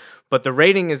formula. But the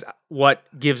rating is what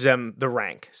gives them the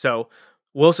rank. So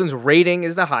Wilson's rating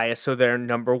is the highest, so they're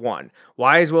number 1.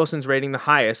 Why is Wilson's rating the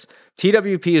highest?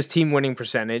 TWP is team winning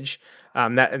percentage.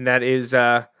 That is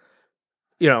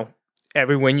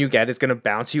every win you get is going to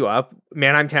bounce you up.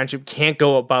 Manheim Township can't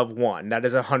go above 1. That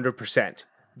is 100%.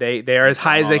 They are as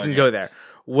high as they can go there.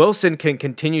 Wilson can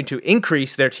continue to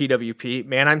increase their TWP.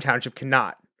 Manheim Township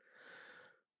cannot.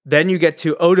 Then you get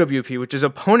to OWP, which is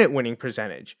opponent winning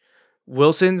percentage.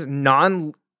 Wilson's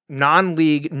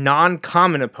non-league,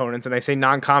 non-common opponents, and I say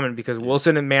non-common because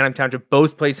Wilson and Manheim Township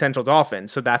both play Central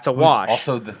Dolphins, so that's a wash.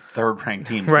 Also the third-ranked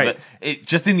team. Right. So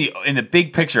just in the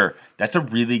big picture, that's a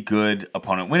really good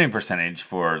opponent winning percentage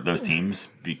for those teams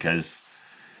because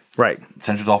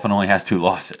Central Dolphin only has 2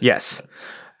 losses. Yes.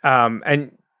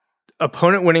 And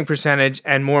opponent winning percentage,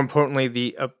 and more importantly,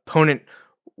 the opponent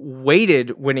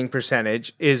weighted winning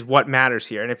percentage is what matters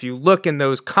here. And if you look in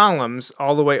those columns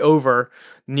all the way over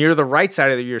near the right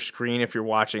side of your screen, if you're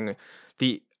watching,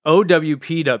 the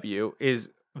OWPW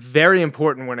is very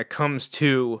important when it comes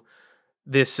to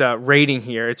this rating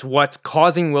here. It's what's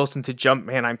causing Wilson to jump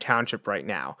Manheim Township right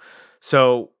now.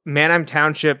 So Manheim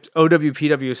Township's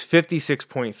OWPW is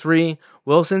 56.3.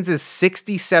 Wilson's is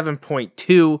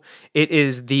 67.2. It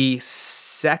is the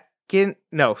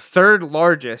third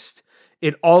largest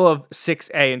in all of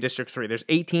 6A in District 3. There's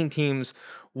 18 teams.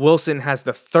 Wilson has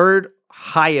the third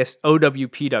highest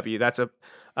OWPW. That's a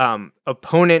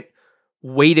opponent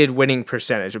weighted winning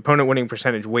percentage. Opponent winning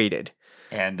percentage weighted.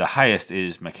 And the highest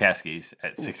is McCaskey's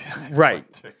at 69. Right.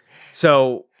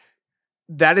 So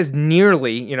that is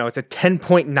nearly, it's a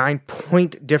 10.9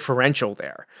 point differential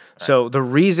there. Right. So the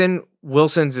reason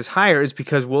Wilson's is higher is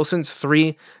because Wilson's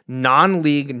 3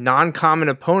 non-league, non-common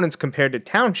opponents compared to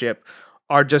Township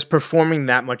are just performing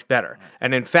that much better.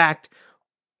 And in fact,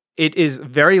 it is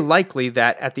very likely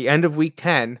that at the end of week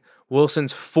 10,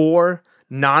 Wilson's 4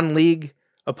 non-league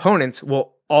opponents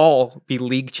will all be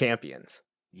league champions.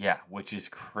 Yeah, which is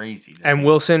crazy. And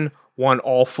Wilson won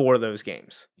all 4 of those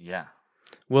games. Yeah.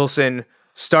 Wilson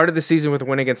started the season with a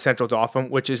win against Central Dauphin,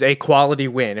 which is a quality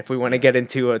win. If we want to get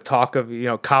into a talk of,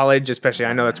 college, especially,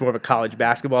 I know that's more of a college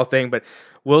basketball thing, but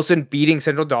Wilson beating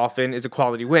Central Dauphin is a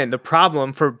quality win. The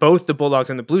problem for both the Bulldogs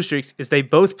and the Blue Streaks is they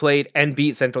both played and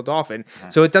beat Central Dauphin,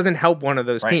 so it doesn't help one of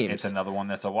those teams. It's another one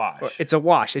that's a wash. It's a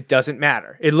wash. It doesn't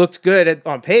matter. It looks good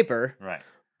on paper, right?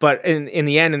 But in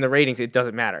the end, in the ratings, it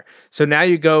doesn't matter. So now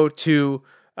you go to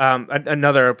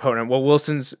another opponent. Well,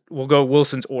 we'll go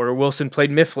Wilson's order. Wilson played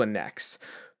Mifflin next.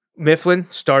 Mifflin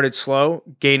started slow,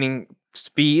 gaining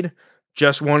speed.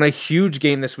 Just won a huge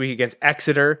game this week against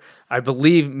Exeter. I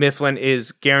believe Mifflin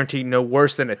is guaranteed no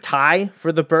worse than a tie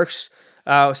for the Berks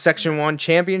Section 1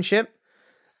 championship.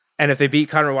 And if they beat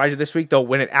Conroe Weiser this week, they'll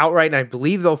win it outright, and I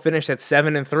believe they'll finish at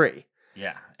 7-3.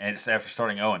 Yeah, and it's after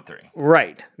starting 0-3.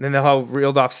 Right. Then they'll have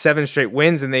reeled off 7 straight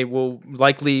wins, and they will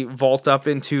likely vault up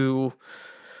into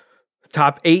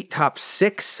top 8, top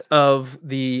 6 of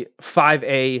the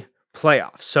 5A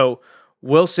playoffs. So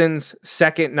Wilson's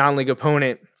second non-league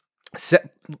opponent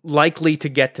likely to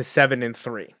get to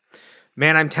 7-3.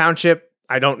 Manheim Township,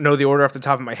 I don't know the order off the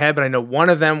top of my head, but I know one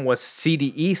of them was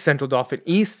CD East, Central Dauphin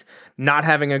East, not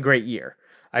having a great year.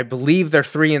 I believe they're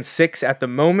 3-6 at the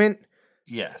moment.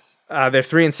 Yes. They're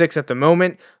 3-6 at the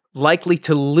moment, likely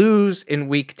to lose in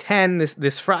week 10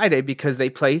 this Friday because they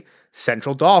play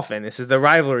Central Dauphin. This is the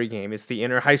rivalry game. It's the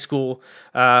inner high school,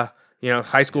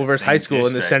 high school versus high school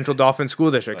in the Central Dauphin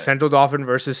School District. Right. Central Dauphin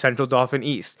versus Central Dauphin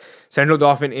East. Central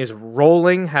Dauphin is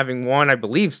rolling, having won, I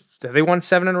believe, have they won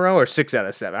 7 in a row or 6 out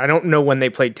of 7? I don't know when they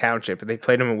played Township, but they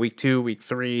played them in week 2, week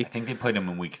 3. I think they played them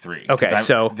in week 3. Okay,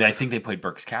 so I think they played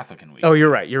Berks Catholic in week. Oh, you're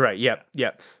right.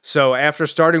 Yep. So after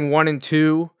starting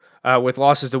 1-2 with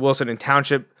losses to Wilson and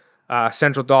Township,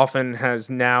 Central Dauphin has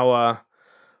now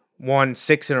won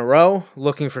 6 in a row,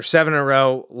 looking for 7 in a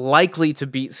row, likely to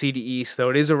beat CD East, though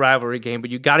it is a rivalry game,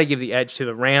 but you got to give the edge to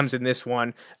the Rams in this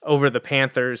one over the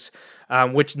Panthers,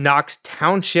 which knocks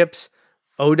Township's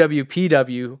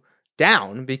OWPW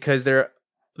down because their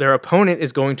opponent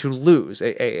is going to lose.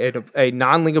 A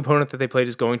non-league opponent that they played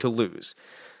is going to lose.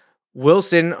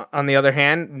 Wilson, on the other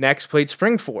hand, next played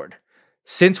Springford.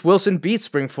 Since Wilson beat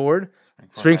Springford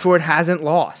hasn't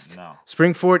lost. No.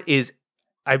 Springford is,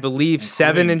 I believe,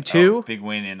 7-2. Big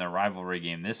win in the rivalry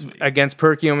game this week against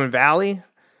Perkiomen Valley.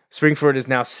 Springford is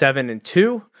now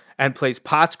 7-2 and plays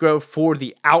Pottsgrove for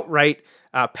the outright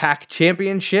PAC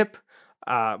championship.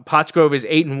 Pottsgrove is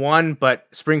 8-1,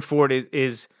 but Springford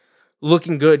is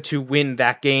looking good to win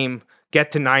that game,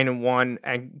 get to 9-1,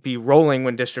 and be rolling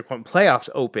when District 1 playoffs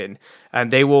open.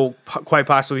 And they will quite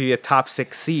possibly be a top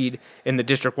 6 seed in the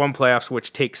District 1 playoffs,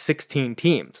 which takes 16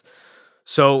 teams.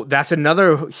 So that's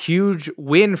another huge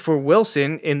win for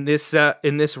Wilson in this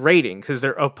rating because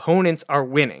their opponents are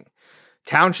winning.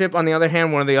 Township, on the other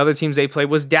hand, one of the other teams they played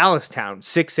was Dallastown,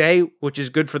 6A, which is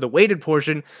good for the weighted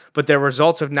portion, but their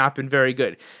results have not been very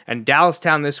good. And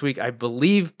Dallastown this week, I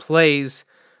believe, plays.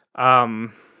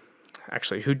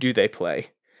 Actually, who do they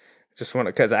play? Just want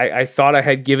to, because I thought I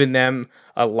had given them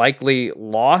a likely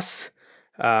loss,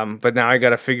 but now I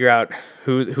got to figure out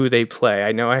who they play.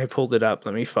 I know I pulled it up.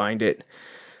 Let me find it.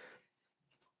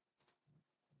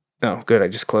 Oh, good. I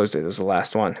just closed it. It was the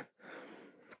last one.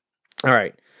 All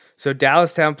right. So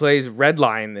Dallastown plays Red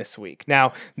Lion this week.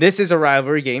 Now, this is a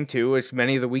rivalry game too, as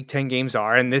many of the Week 10 games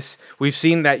are. And this, we've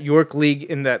seen that York League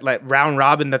in that round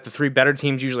robin that the 3 better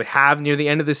teams usually have near the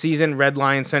end of the season, Red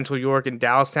Lion, Central York, and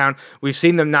Dallastown. We've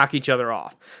seen them knock each other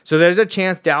off. So there's a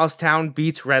chance Dallastown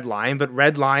beats Red Lion, but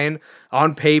Red Lion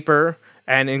on paper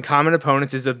and in common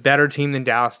opponents is a better team than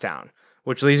Dallastown,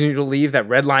 which leads me to believe that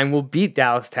Red Lion will beat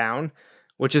Dallastown,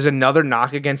 which is another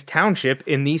knock against Township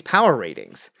in these power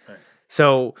ratings. Right.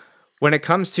 So when it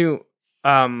comes to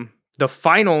the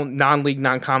final non-league,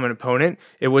 non-common opponent,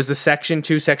 it was the Section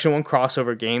 2, Section 1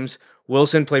 crossover games.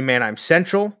 Wilson played Manheim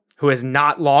Central, who has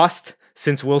not lost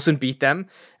since Wilson beat them,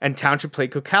 and Township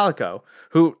played Cocalico,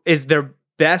 who is their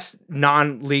best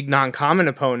non-league, non-common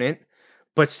opponent,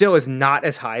 but still is not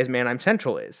as high as Manheim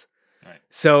Central is. Right.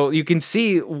 So you can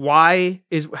see why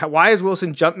is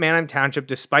Wilson jumped Manheim Township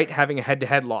despite having a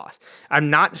head-to-head loss.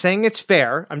 I'm not saying it's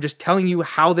fair. I'm just telling you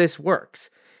how this works.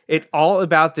 It's all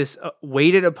about this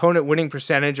weighted opponent winning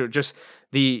percentage, or just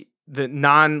the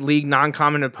non-league,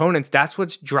 non-common opponents. That's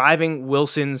what's driving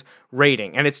Wilson's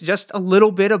rating. And it's just a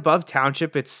little bit above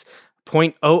Township. It's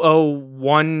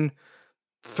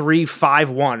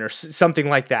 0.001351 or something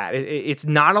like that. It's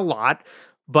not a lot,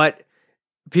 but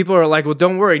people are like, well,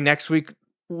 don't worry. Next week,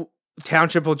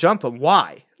 Township will jump them.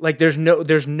 Why? Like, there's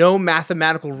no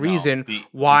mathematical reason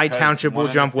why Township will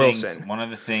jump Wilson. One of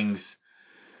the things...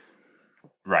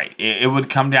 Right. It would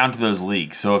come down to those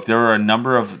leagues. So if there were a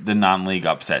number of the non-league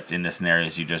upsets in the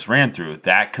scenarios you just ran through,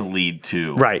 that could lead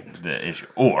to the issue.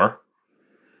 Or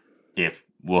if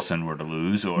Wilson were to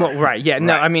lose. Or No,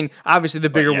 I mean, obviously the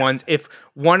bigger ones, if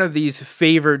one of these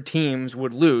favored teams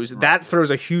would lose, that throws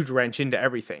a huge wrench into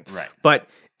everything. Right. But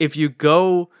if you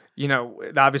go,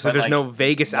 obviously there's no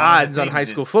Vegas odds on high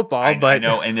school football. I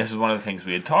know, and this is one of the things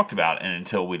we had talked about, and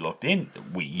until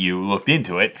you looked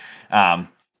into it,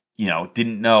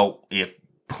 didn't know if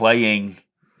playing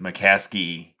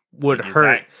McCaskey would because hurt.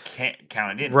 that can't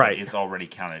count it in. Right. But it's already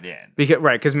counted in.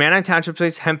 Because Manheim Township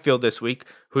plays Hempfield this week,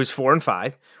 who's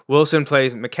 4-5. Wilson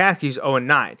plays McCaskey, who's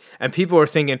 0-9. And people are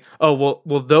thinking, oh,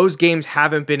 well, those games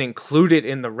haven't been included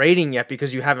in the rating yet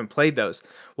because you haven't played those.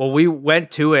 Well, we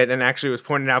went to it, and actually it was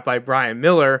pointed out by Brian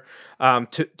Miller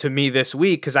to me this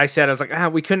week, because I was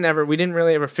like, we didn't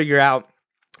really ever figure out,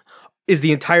 is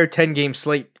the entire 10-game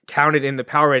slate counted in the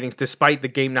power ratings despite the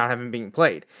game not having been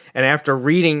played. And after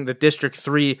reading the District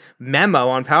 3 memo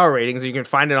on power ratings, you can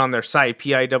find it on their site,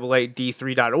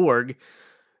 piaad3.org,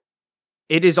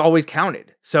 it is always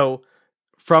counted. So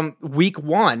from week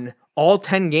 1, all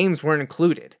 10 games weren't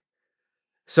included.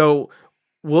 So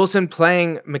Wilson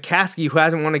playing McCaskey, who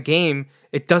hasn't won a game,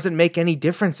 it doesn't make any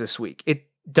difference this week. It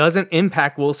doesn't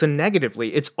impact Wilson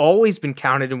negatively. It's always been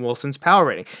counted in Wilson's power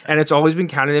rating, and it's always been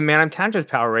counted in Manheim Township's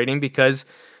power rating because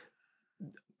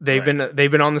they've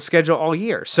been on the schedule all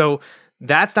year. So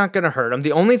that's not going to hurt them.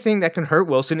 The only thing that can hurt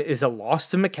Wilson is a loss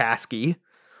to McCaskey,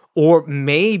 or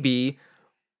maybe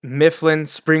Mifflin,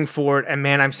 Springford, and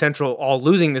Manheim Central all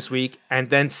losing this week, and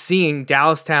then seeing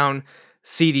Dallastown,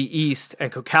 CD East,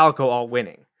 and Cocalico all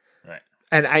winning.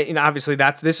 And obviously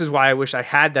this is why I wish I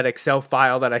had that Excel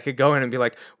file that I could go in and be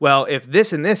like, well, if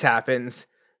this and this happens,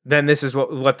 then this is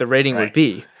what the rating would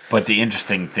be. But the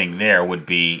interesting thing there would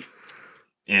be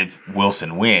if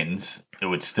Wilson wins, it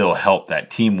would still help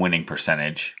that team winning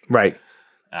percentage. Right.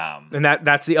 And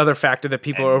that's the other factor that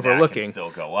people are overlooking. That can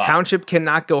still go up. Township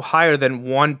cannot go higher than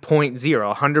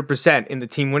 1.0, 100% in the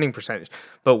team winning percentage.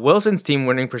 But Wilson's team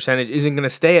winning percentage isn't going to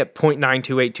stay at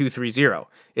 0.928230.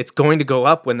 It's going to go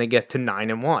up when they get to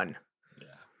 9-1. Yeah.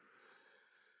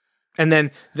 And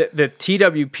then the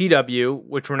TWPW,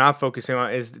 which we're not focusing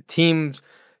on, is the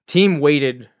team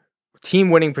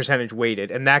winning percentage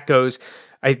weighted, and that goes,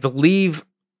 I believe.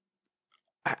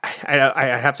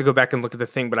 I have to go back and look at the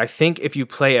thing, but I think if you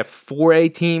play a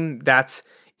 4A team, that's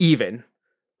even.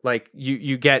 Like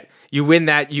you win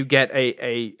that, you get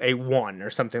a 1 or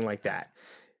something like that.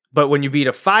 But when you beat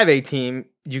a 5A team,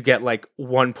 you get like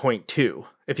 1.2.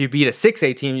 If you beat a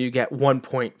 6A team, you get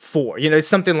 1.4. It's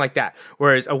something like that.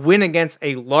 Whereas a win against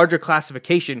a larger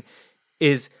classification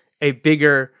is a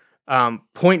bigger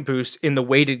point boost in the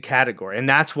weighted category. And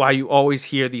that's why you always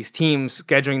hear these teams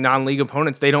scheduling non-league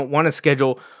opponents. They don't want to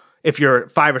schedule, if you're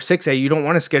 5 or 6A, you don't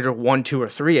want to schedule 1, 2, or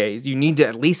 3As. You need to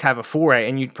at least have a 4A,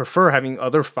 and you'd prefer having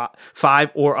other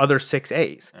 5 or other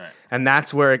 6As. Right. And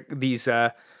that's where these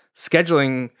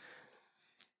scheduling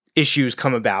issues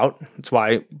come about. That's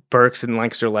why Berks and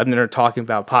Lancaster Lebanon are talking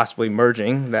about possibly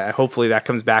merging. That hopefully that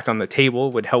comes back on the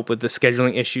table, would help with the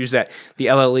scheduling issues that the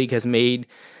LL League has made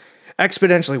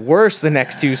exponentially worse the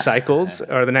next 2 cycles,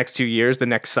 or the next 2 years, the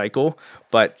next cycle.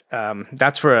 But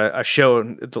that's for a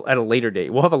show at a later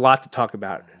date. We'll have a lot to talk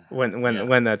about when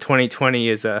the 2020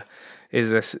 is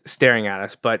staring at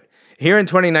us. But here in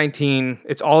 2019,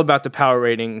 it's all about the power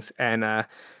ratings, and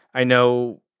I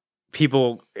know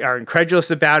people are incredulous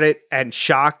about it and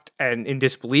shocked and in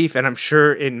disbelief, and I'm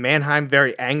sure in Manheim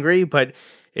very angry, but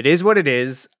it is what it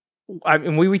is. I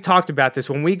mean, we talked about this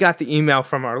when we got the email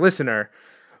from our listener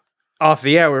off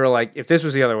the air. We were like, if this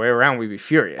was the other way around, we'd be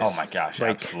furious. Oh my gosh,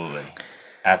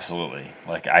 absolutely.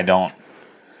 Like, I don't.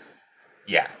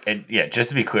 Yeah, just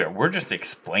to be clear, we're just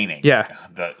explaining.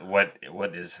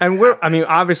 What is. And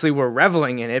obviously we're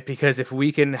reveling in it, because if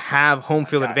we can have home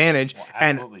field advantage, we'll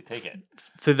absolutely take it.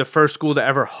 For the first school to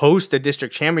ever host a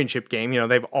district championship game,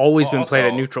 they've always been played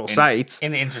at neutral sites.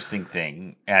 An interesting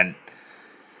thing, and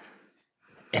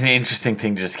an interesting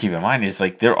thing just to keep in mind is,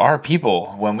 like, there are people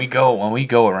when we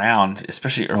go around,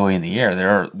 especially early in the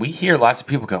year, we hear lots of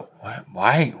people go,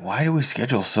 why do we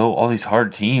schedule all these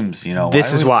hard teams?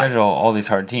 This is why schedule all these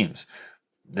hard teams.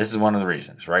 This is one of the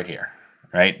reasons right here,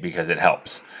 right? Because it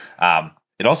helps.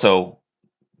 It also,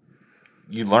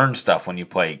 you learn stuff when you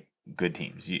play good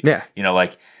teams.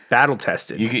 Like battle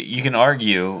tested. You can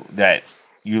argue that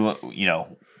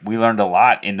we learned a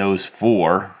lot in those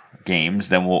 4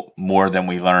 games more than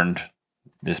we learned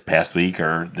this past week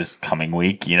or this coming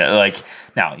week. You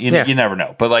never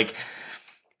know. But like,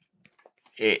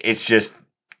 it's just,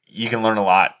 you can learn a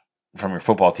lot from your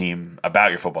football team about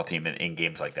your football team in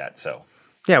games like that. So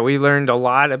yeah, we learned a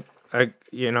lot of,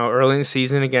 early in the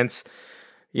season against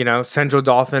Central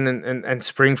Dauphin and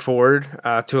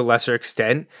Springford to a lesser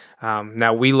extent.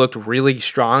 Now we looked really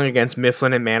strong against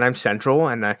Mifflin and Manheim Central,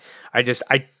 and I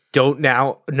don't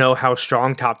now know how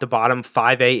strong top to bottom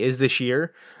 5A is this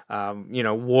year.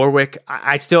 Warwick,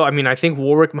 I think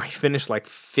Warwick might finish like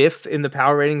 5th in the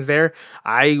power ratings there.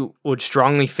 I would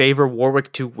strongly favor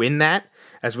Warwick to win that,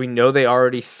 as we know they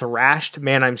already thrashed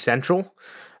Manheim Central.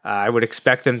 I would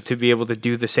expect them to be able to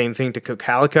do the same thing to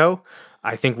Cocalico.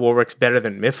 I think Warwick's better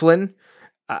than Mifflin.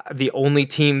 The only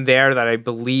team there that I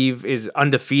believe is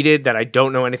undefeated that I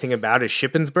don't know anything about is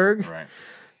Shippensburg.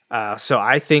 Right. So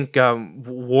I think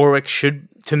Warwick should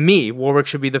be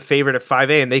the favorite at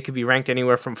 5A, and they could be ranked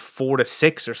anywhere from 4 to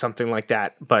 6 or something like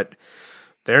that. But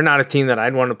they're not a team that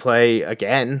I'd want to play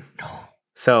again.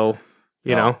 So,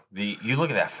 you know. You look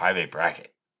at that 5A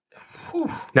bracket. Whew.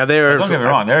 Now don't get me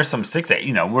wrong, there's some 6A.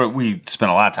 You know, we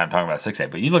spent a lot of time talking about 6A,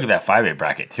 but you look at that 5A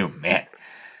bracket too, man.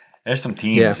 There's some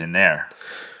teams in there.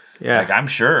 Yeah. Like, I'm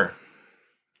sure,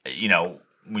 you know,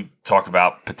 we talk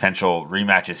about potential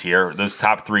rematches here. Those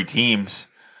top 3 teams,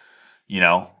 you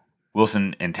know,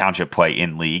 Wilson and Township play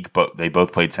in league, but they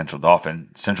both played Central Dauphin.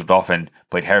 Central Dauphin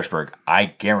played Harrisburg. I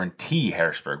guarantee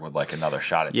Harrisburg would like another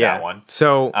shot at that one.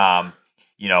 So,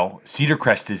 you know, Cedar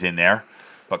Crest is in there,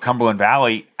 but Cumberland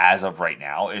Valley, as of right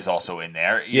now, is also in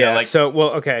there. You know, like, so,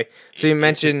 okay. So you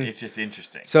mentioned... It's just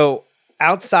interesting. So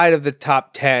outside of the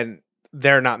top 10,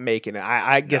 they're not making it.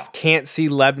 I guess can't see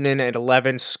Lebanon at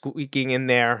 11 squeaking in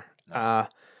there.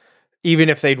 Even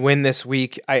if they'd win this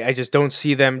week, I just don't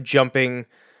see them jumping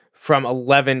from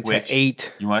 11 to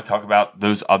 8. You want to talk about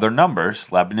those other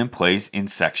numbers? Lebanon plays in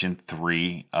Section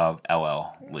 3 of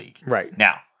LL League. Right.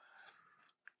 Now,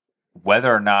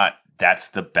 whether or not that's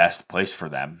the best place for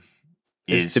them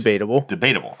is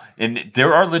debatable. And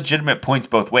there are legitimate points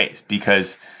both ways,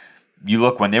 because you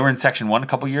look, when they were in Section 1 a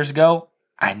couple years ago,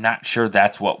 I'm not sure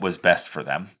that's what was best for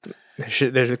them.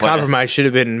 There's a compromise should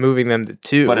have been moving them to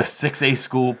 2. But a 6A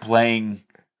school playing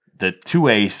the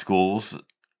 2A schools,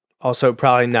 also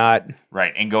probably not.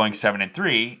 Right, and going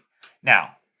 7-3.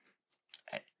 Now,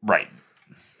 right.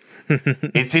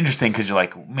 It's interesting because you're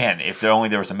like, man, if there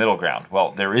was a middle ground.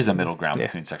 Well, there is a middle ground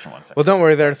between Section 1 and Section 2. Well, don't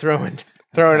worry, they're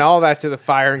throwing all that to the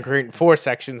fire and creating 4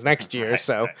 sections next year.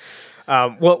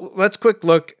 Well, let's quick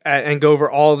look at and go over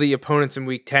all the opponents in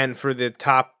Week 10 for the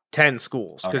top 10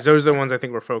 schools, because those are the ones I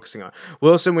think we're focusing on.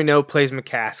 Wilson, we know, plays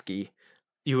McCaskey.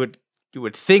 You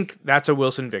would think that's a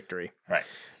Wilson victory. Right.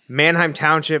 Manheim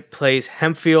Township plays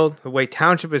Hempfield. The way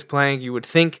Township is playing, you would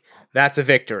think that's a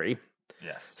victory.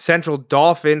 Yes. Central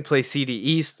Dauphin plays CD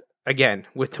East. Again,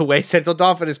 with the way Central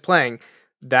Dauphin is playing,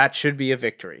 that should be a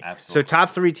victory. Absolutely. So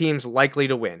top 3 teams likely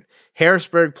to win.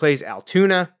 Harrisburg plays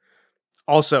Altoona.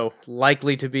 Also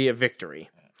likely to be a victory.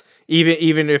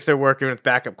 Even if they're working with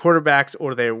backup quarterbacks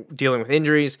or they're dealing with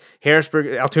injuries.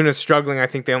 Altoona's struggling. I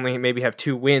think they only maybe have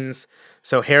 2 wins.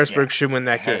 So Harrisburg should win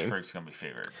that game. Harrisburg's going to be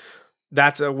favored.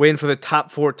 That's a win for the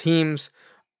top 4 teams.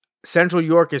 Central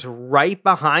York is right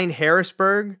behind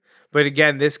Harrisburg. But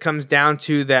again, this comes down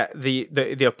to that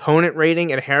the opponent rating,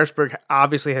 and Harrisburg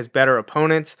obviously has better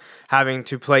opponents, having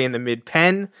to play in the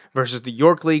Mid-Penn versus the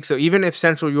York League. So even if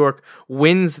Central York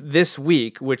wins this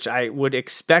week, which I would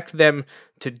expect them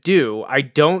to do, I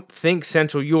don't think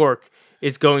Central York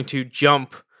is going to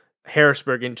jump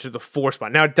Harrisburg into the 4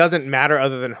 spot. Now, it doesn't matter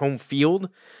other than home field,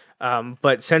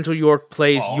 but Central York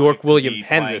plays York William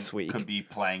Penn this week. Could be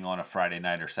playing on a Friday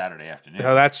night or Saturday afternoon.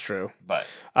 Oh, that's true. But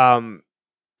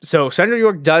so Central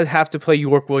York does have to play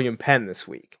York William Penn this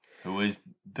week, who is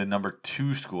the number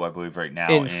 2 school, I believe, right now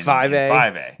in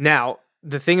 5A. Now,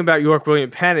 the thing about York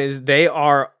William Penn is they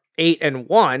are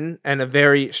 8-1 and a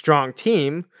very strong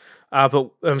team. But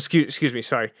excuse me,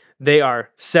 sorry, they are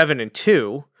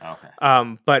 7-2.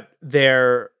 Okay. But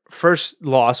their first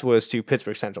loss was to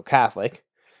Pittsburgh Central Catholic,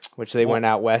 which they went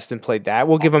out west and played that.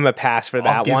 We'll give them a pass for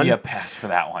that one. I'll give you a pass for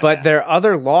that one. But their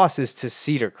other loss is to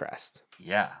Cedar Crest.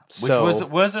 Yeah, which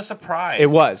was a surprise. It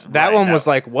was. That one was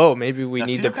like, whoa, maybe we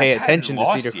need to pay attention to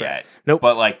Cedar Crest. Nope.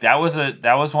 But like that was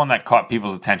one that caught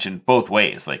people's attention both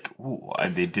ways. Like, ooh,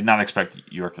 they did not expect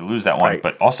York to lose that one,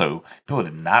 but also people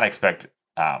did not expect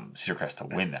Cedar Crest to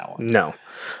win that one. No.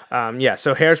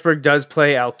 So Harrisburg does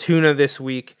play Altoona this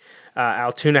week.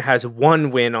 Altoona has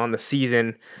 1 win on the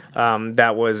season.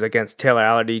 That was against Taylor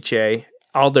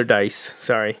Alderdice.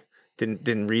 Sorry,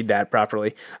 didn't read that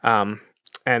properly.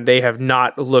 And they have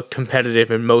not looked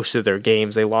competitive in most of their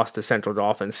games. They lost to Central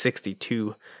Dauphin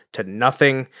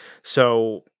 62-0.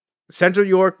 So Central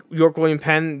York William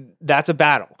Penn, that's a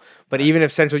battle. But even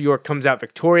if Central York comes out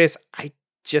victorious, I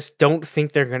just don't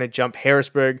think they're going to jump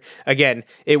Harrisburg. Again,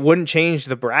 it wouldn't change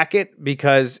the bracket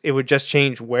because it would just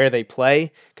change where they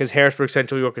play, because Harrisburg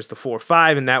Central York is the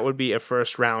 4-5, and that would be a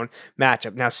first round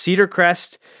matchup. Now, Cedar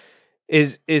Crest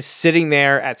is sitting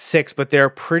there at 6, but they're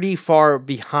pretty far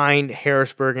behind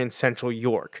Harrisburg and Central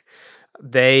York.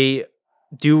 They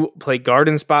do play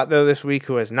Garden Spot though this week,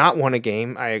 who has not won a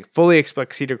game. I fully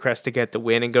expect Cedar Crest to get the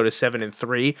win and go to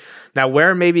 7-3. Now,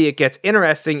 where maybe it gets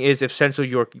interesting is if Central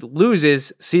York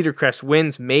loses, Cedar Crest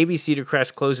wins. Maybe Cedar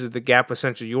Crest closes the gap with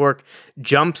Central York,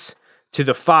 jumps to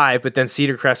the 5, but then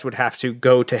Cedar Crest would have to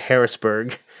go to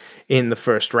Harrisburg in the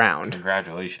first round.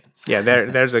 Congratulations. Yeah,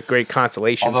 there's a great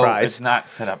consolation Although prize. it's not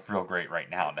set up real great right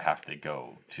now to have to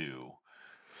go to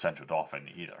Central Dauphin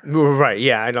either. Right,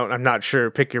 yeah, I'm not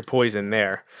sure. Pick your poison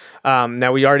there.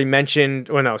 Now, we already mentioned,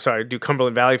 do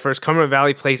Cumberland Valley first. Cumberland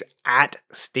Valley plays at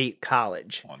State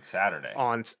College. On Saturday.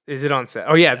 Is it on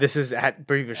Saturday? Oh, yeah, this is at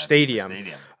Beaver Stadium.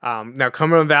 Now,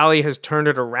 Cumberland Valley has turned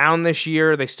it around this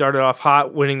year. They started off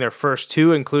hot, winning their first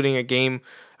 2, including a game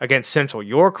against Central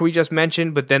York, we just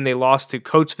mentioned, but then they lost to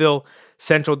Coatesville,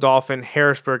 Central Dauphin,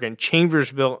 Harrisburg, and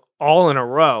Chambersville all in a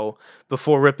row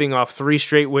before ripping off 3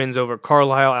 straight wins over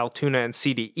Carlisle, Altoona, and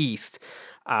CD East.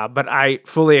 But I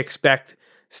fully expect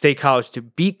State College to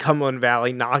beat Cumberland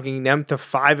Valley, knocking them to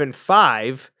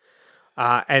 5-5,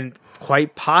 and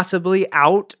quite possibly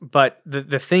out. But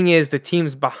the thing is, the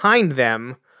teams behind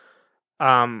them,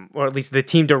 or at least the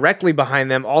team directly behind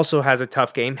them, also has a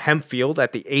tough game. Hempfield,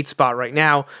 at the 8th spot right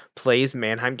now, plays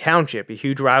Manheim Township, a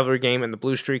huge rivalry game, and the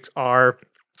Blue Streaks are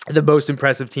the most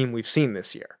impressive team we've seen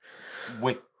this year.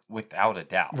 Without a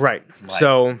doubt. Right.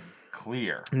 So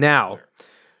clear. Now,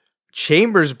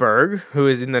 Chambersburg, who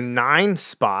is in the 9th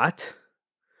spot,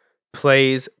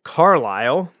 plays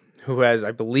Carlisle, who has,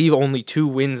 I believe, only 2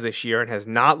 wins this year and has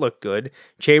not looked good.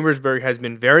 Chambersburg has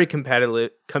been very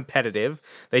competitive.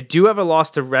 They do have a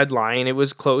loss to Red Lion. It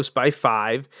was close by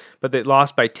 5, but they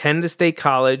lost by 10 to State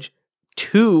College,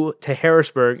 2 to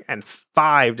Harrisburg, and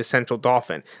 5 to Central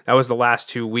Dauphin. That was the last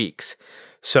 2 weeks.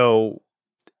 So,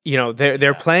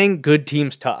 they're playing good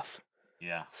teams tough.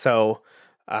 Yeah. So,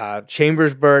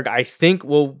 Chambersburg, I think,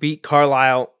 will beat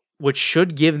Carlisle, which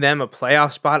should give them a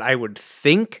playoff spot, I would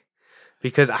think,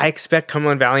 because I expect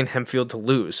Cumberland Valley and Hempfield to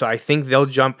lose. So I think they'll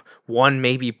jump one,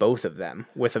 maybe both of them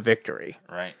with a victory.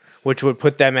 Right. Which would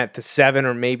put them at the 7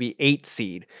 or maybe 8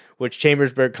 seed, which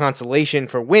Chambersburg consolation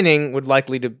for winning would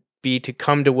likely to be to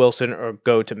come to Wilson or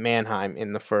go to Manheim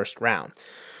in the first round.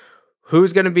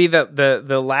 Who's going to be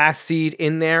the last seed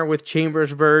in there with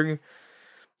Chambersburg?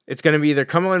 It's going to be either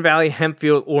Cumberland Valley,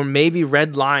 Hempfield, or maybe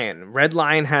Red Lion. Red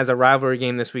Lion has a rivalry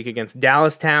game this week against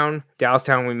Dallastown.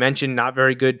 Dallastown, we mentioned, not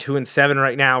very good, 2-7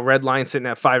 right now. Red Lion sitting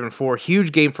at 5-4.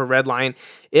 Huge game for Red Lion.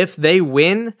 If they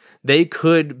win, they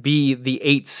could be the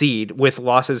 8th seed with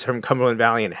losses from Cumberland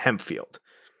Valley and Hempfield.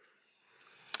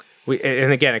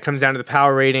 And again, it comes down to the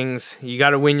power ratings. You got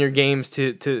to win your games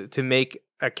to make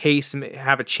a case,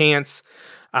 have a chance.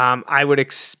 I would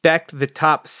expect the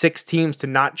top 6 teams to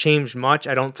not change much.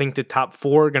 I don't think the top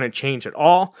 4 are going to change at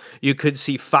all. You could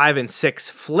see 5 and 6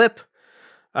 flip.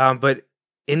 But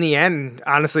in the end,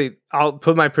 honestly, I'll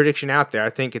put my prediction out there. I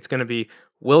think it's going to be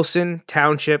Wilson,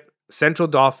 Township, Central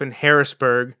Dauphin,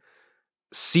 Harrisburg,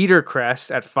 Cedar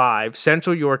Crest at 5,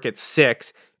 Central York at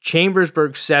 6,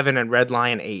 Chambersburg 7, and Red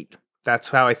Lion 8. That's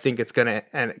how I think it's going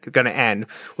to end,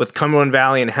 with Cumberland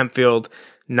Valley and Hempfield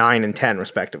 9 and 10,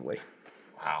 respectively.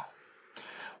 Wow.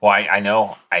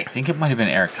 Well, I think it might have been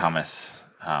Eric Thomas.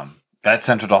 That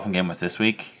Central Dauphin game was this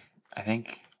week, I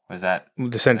think. Was that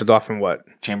the Central Dauphin what?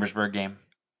 Chambersburg game?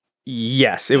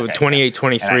 Yes, it was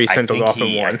 28-23, Central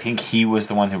Dauphin won. I think he was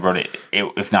the one who wrote it.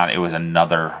 If not, it was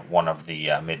another one of the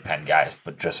Mid-Penn guys,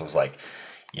 but just was like,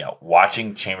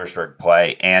 watching Chambersburg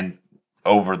play and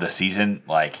over the season,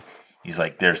 he's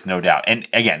like, there's no doubt. And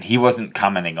again, he wasn't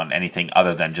commenting on anything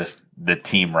other than just the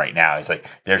team right now. He's like,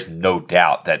 there's no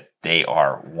doubt that they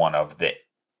are one of the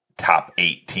top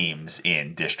 8 teams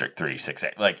in District 3,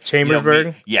 6A.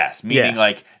 Chambersburg? Yes.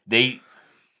 Meaning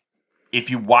if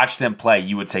you watch them play,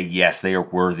 you would say, yes, they are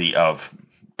worthy of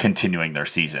continuing their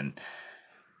season.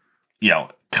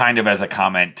 Kind of as a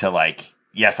comment to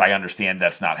yes, I understand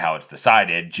that's not how it's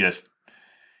decided. Just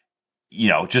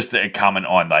a comment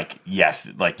on yes,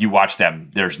 you watch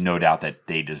them, there's no doubt that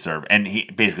they deserve. And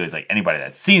he basically is anybody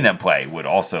that's seen them play would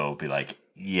also be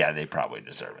yeah, they probably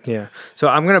deserve it. Yeah. So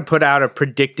I'm going to put out a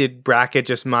predicted bracket,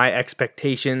 just my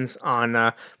expectations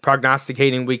on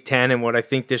prognosticating Week 10 and what I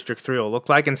think District 3 will look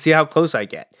like and see how close I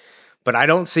get. But I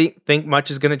don't think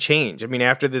much is going to change. I mean,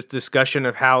 after this discussion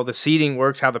of how the seeding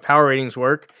works, how the power ratings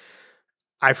work,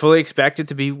 I fully expect it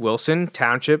to be Wilson,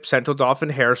 Township, Central Dauphin,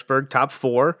 Harrisburg, top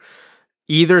 4.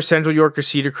 Either Central York or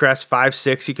Cedar Crest,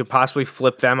 5-6. You could possibly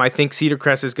flip them. I think Cedar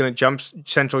Crest is going to jump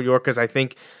Central York because I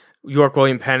think York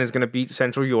William Penn is going to beat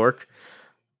Central York.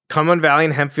 Cumberland Valley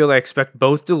and Hempfield, I expect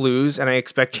both to lose, and I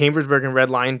expect Chambersburg and Red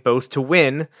Lion both to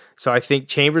win. So I think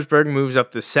Chambersburg moves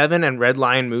up to 7 and Red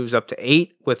Lion moves up to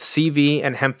 8, with CV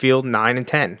and Hempfield 9 and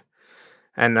 10.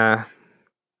 And,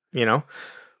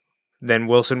 then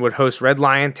Wilson would host Red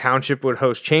Lion, Township would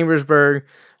host Chambersburg,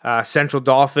 Central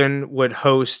Dauphin would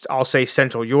host, I'll say,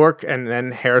 Central York, and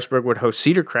then Harrisburg would host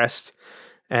Cedar Crest.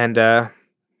 And, Yeah.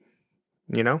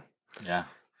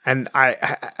 And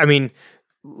I mean,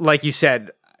 like you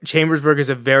said, Chambersburg is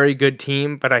a very good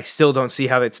team, but I still don't see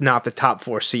how it's not the top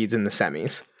 4 seeds in the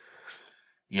semis.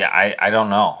 Yeah, I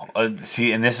don't know.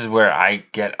 See, and this is where I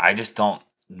just don't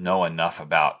know enough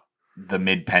about the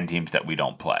mid-pen teams that we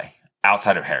don't play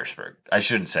outside of Harrisburg. I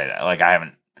shouldn't say that. Like, I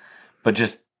haven't, but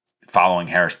just following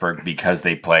Harrisburg because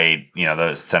they played,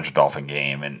 the Central Dauphin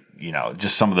game and,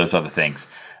 just some of those other things.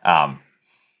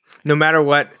 No matter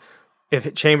what,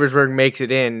 if Chambersburg makes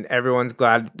it in, everyone's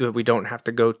glad that we don't have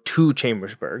to go to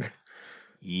Chambersburg.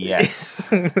 Yes.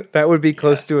 That would be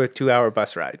close to a 2-hour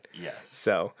bus ride. Yes.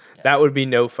 So that would be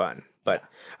no fun. But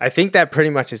I think that pretty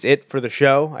much is it for the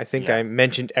show. I think Yeah. I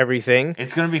mentioned everything.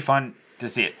 It's going to be fun to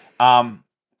see it.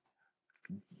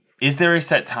 Is there a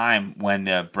set time when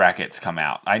the brackets come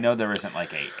out? I know there isn't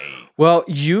like a Well,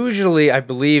 usually I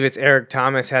believe it's Eric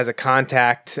Thomas has a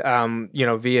contact,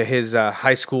 via his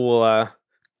high school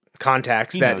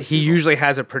contacts that he usually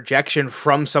has a projection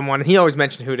from someone. He always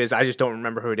mentioned who it is. I just don't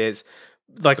remember who it is.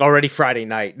 Like already Friday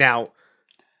night. Now,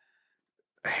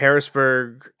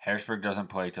 Harrisburg doesn't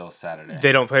play till Saturday.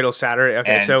 They don't play till Saturday.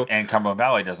 Okay, and Cumberland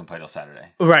Valley doesn't play till Saturday.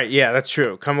 Right, yeah, that's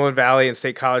true. Cumberland Valley and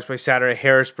State College play Saturday.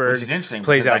 Harrisburg Which is interesting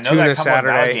plays because I know Altoona that Cumberland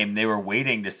Valley Saturday. game, they were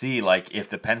waiting to see like if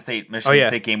the Penn State Michigan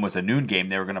State game was a noon game,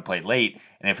 they were going to play late,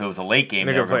 and if it was a late game,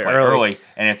 they were going to play early,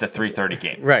 and it's a 3:30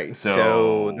 game. Right.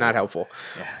 So not helpful.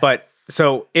 Yeah. But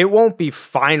so it won't be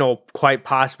final quite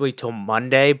possibly till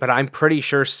Monday, but I'm pretty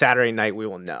sure Saturday night we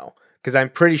will know. Because I'm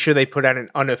pretty sure they put out an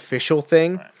unofficial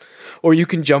thing. Right. Or you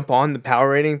can jump on the power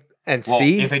rating and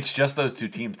see. If it's just those two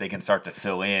teams, they can start to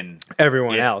fill in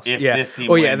everyone else. If yeah. This team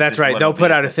wins, this that's right. They'll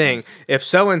put out a thing. Team's... If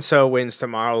so-and-so wins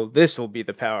tomorrow, this will be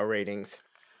the power ratings.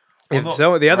 If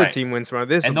the other team wins tomorrow,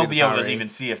 this will be the power ratings. And they'll be able to even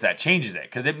see if that changes it.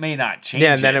 Because it may not change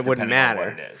and then it wouldn't matter.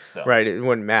 What it is, so. Right, it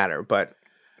wouldn't matter. But,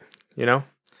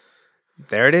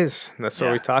 there it is. That's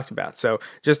what we talked about. So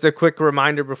just a quick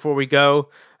reminder before we go.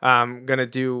 I'm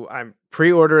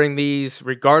pre-ordering these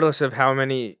regardless of how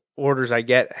many orders I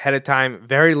get ahead of time.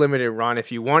 Very limited run.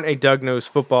 If you want a Doug Knows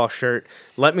Football shirt,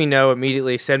 let me know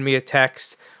immediately. Send me a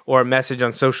text or a message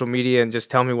on social media and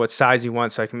just tell me what size you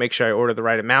want so I can make sure I order the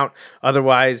right amount.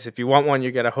 Otherwise, if you want one,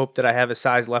 you got to hope that I have a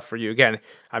size left for you. Again,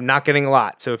 I'm not getting a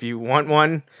lot. So if you want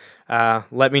one,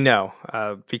 let me know.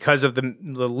 Because of the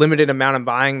limited amount I'm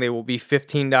buying, they will be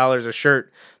 $15 a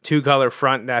shirt, 2-color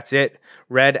front. That's it.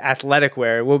 Red athletic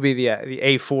wear. It will be the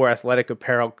A4 athletic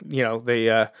apparel.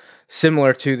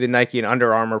 Similar to the Nike and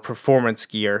Under Armour performance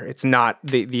gear. It's not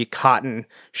the cotton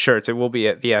shirts. It will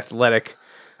be the athletic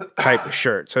type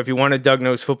shirt. So if you want a Doug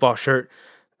Knows Football shirt,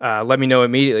 let me know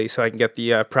immediately so I can get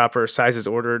the proper sizes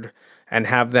ordered and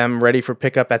have them ready for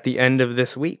pickup at the end of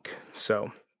this week.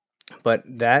 So, but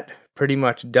that pretty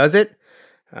much does it.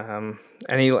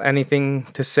 Anything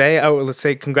to say? Oh, let's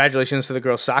say congratulations to the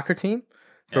girls soccer team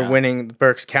for winning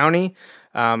Berks County.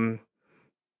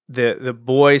 The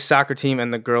boys soccer team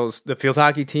and the field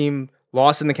hockey team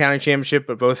lost in the county championship,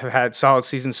 but both have had solid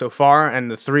seasons so far,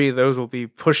 and the 3 of those will be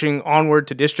pushing onward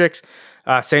to districts.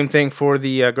 Same thing for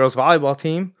the girls volleyball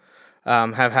team.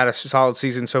 Have had a solid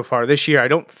season so far this year. I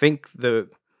don't think the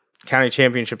county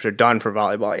championships are done for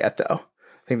volleyball yet, though.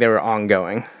 I think they were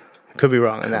ongoing. Could be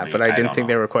wrong on that, but I didn't think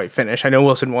they were quite finished. I know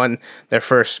Wilson won their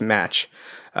first match,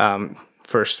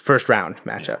 first round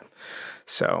matchup.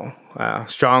 So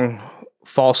strong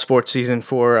fall sports season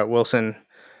for Wilson,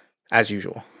 as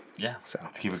usual. Yeah, so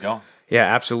let's keep it going.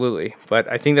 Yeah, absolutely.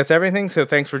 But I think that's everything. So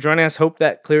thanks for joining us. Hope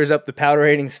that clears up the powder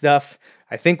rating stuff.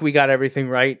 I think we got everything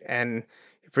right. And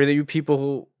for you people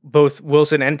who, both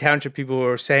Wilson and Township people who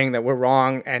are saying that we're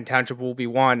wrong and Township will be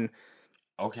won.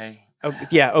 Okay.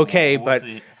 Yeah, okay. We'll but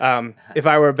see. If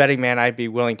I were a betting man, I'd be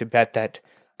willing to bet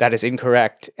that is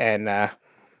incorrect and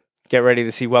get ready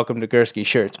to see Welcome to Gursky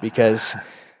shirts because,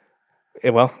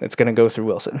 it's going to go through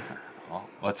Wilson. Well,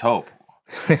 let's hope.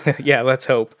 Yeah, let's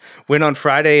hope. Win on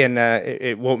Friday, and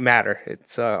it won't matter.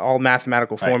 It's all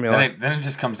mathematical formula. Then it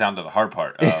just comes down to the hard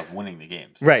part of winning the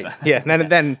games. Right. Yeah.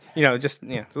 Then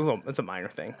it's a minor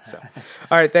thing. So,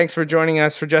 all right. Thanks for joining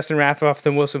us. For Justin Raffoff,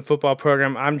 the Wilson Football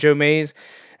Program, I'm Joe Mays,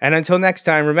 and until next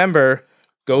time, remember,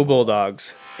 go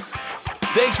Bulldogs.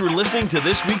 Thanks for listening to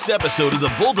this week's episode of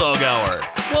the Bulldog Hour.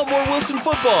 Want more Wilson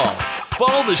football?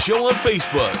 Follow the show on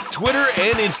Facebook, Twitter,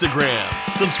 and Instagram.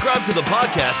 Subscribe to the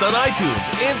podcast on iTunes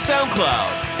and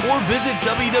SoundCloud, or visit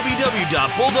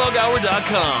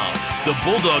www.bulldoghour.com. The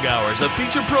Bulldog Hour is a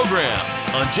featured program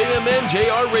on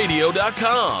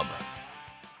jmnjrradio.com.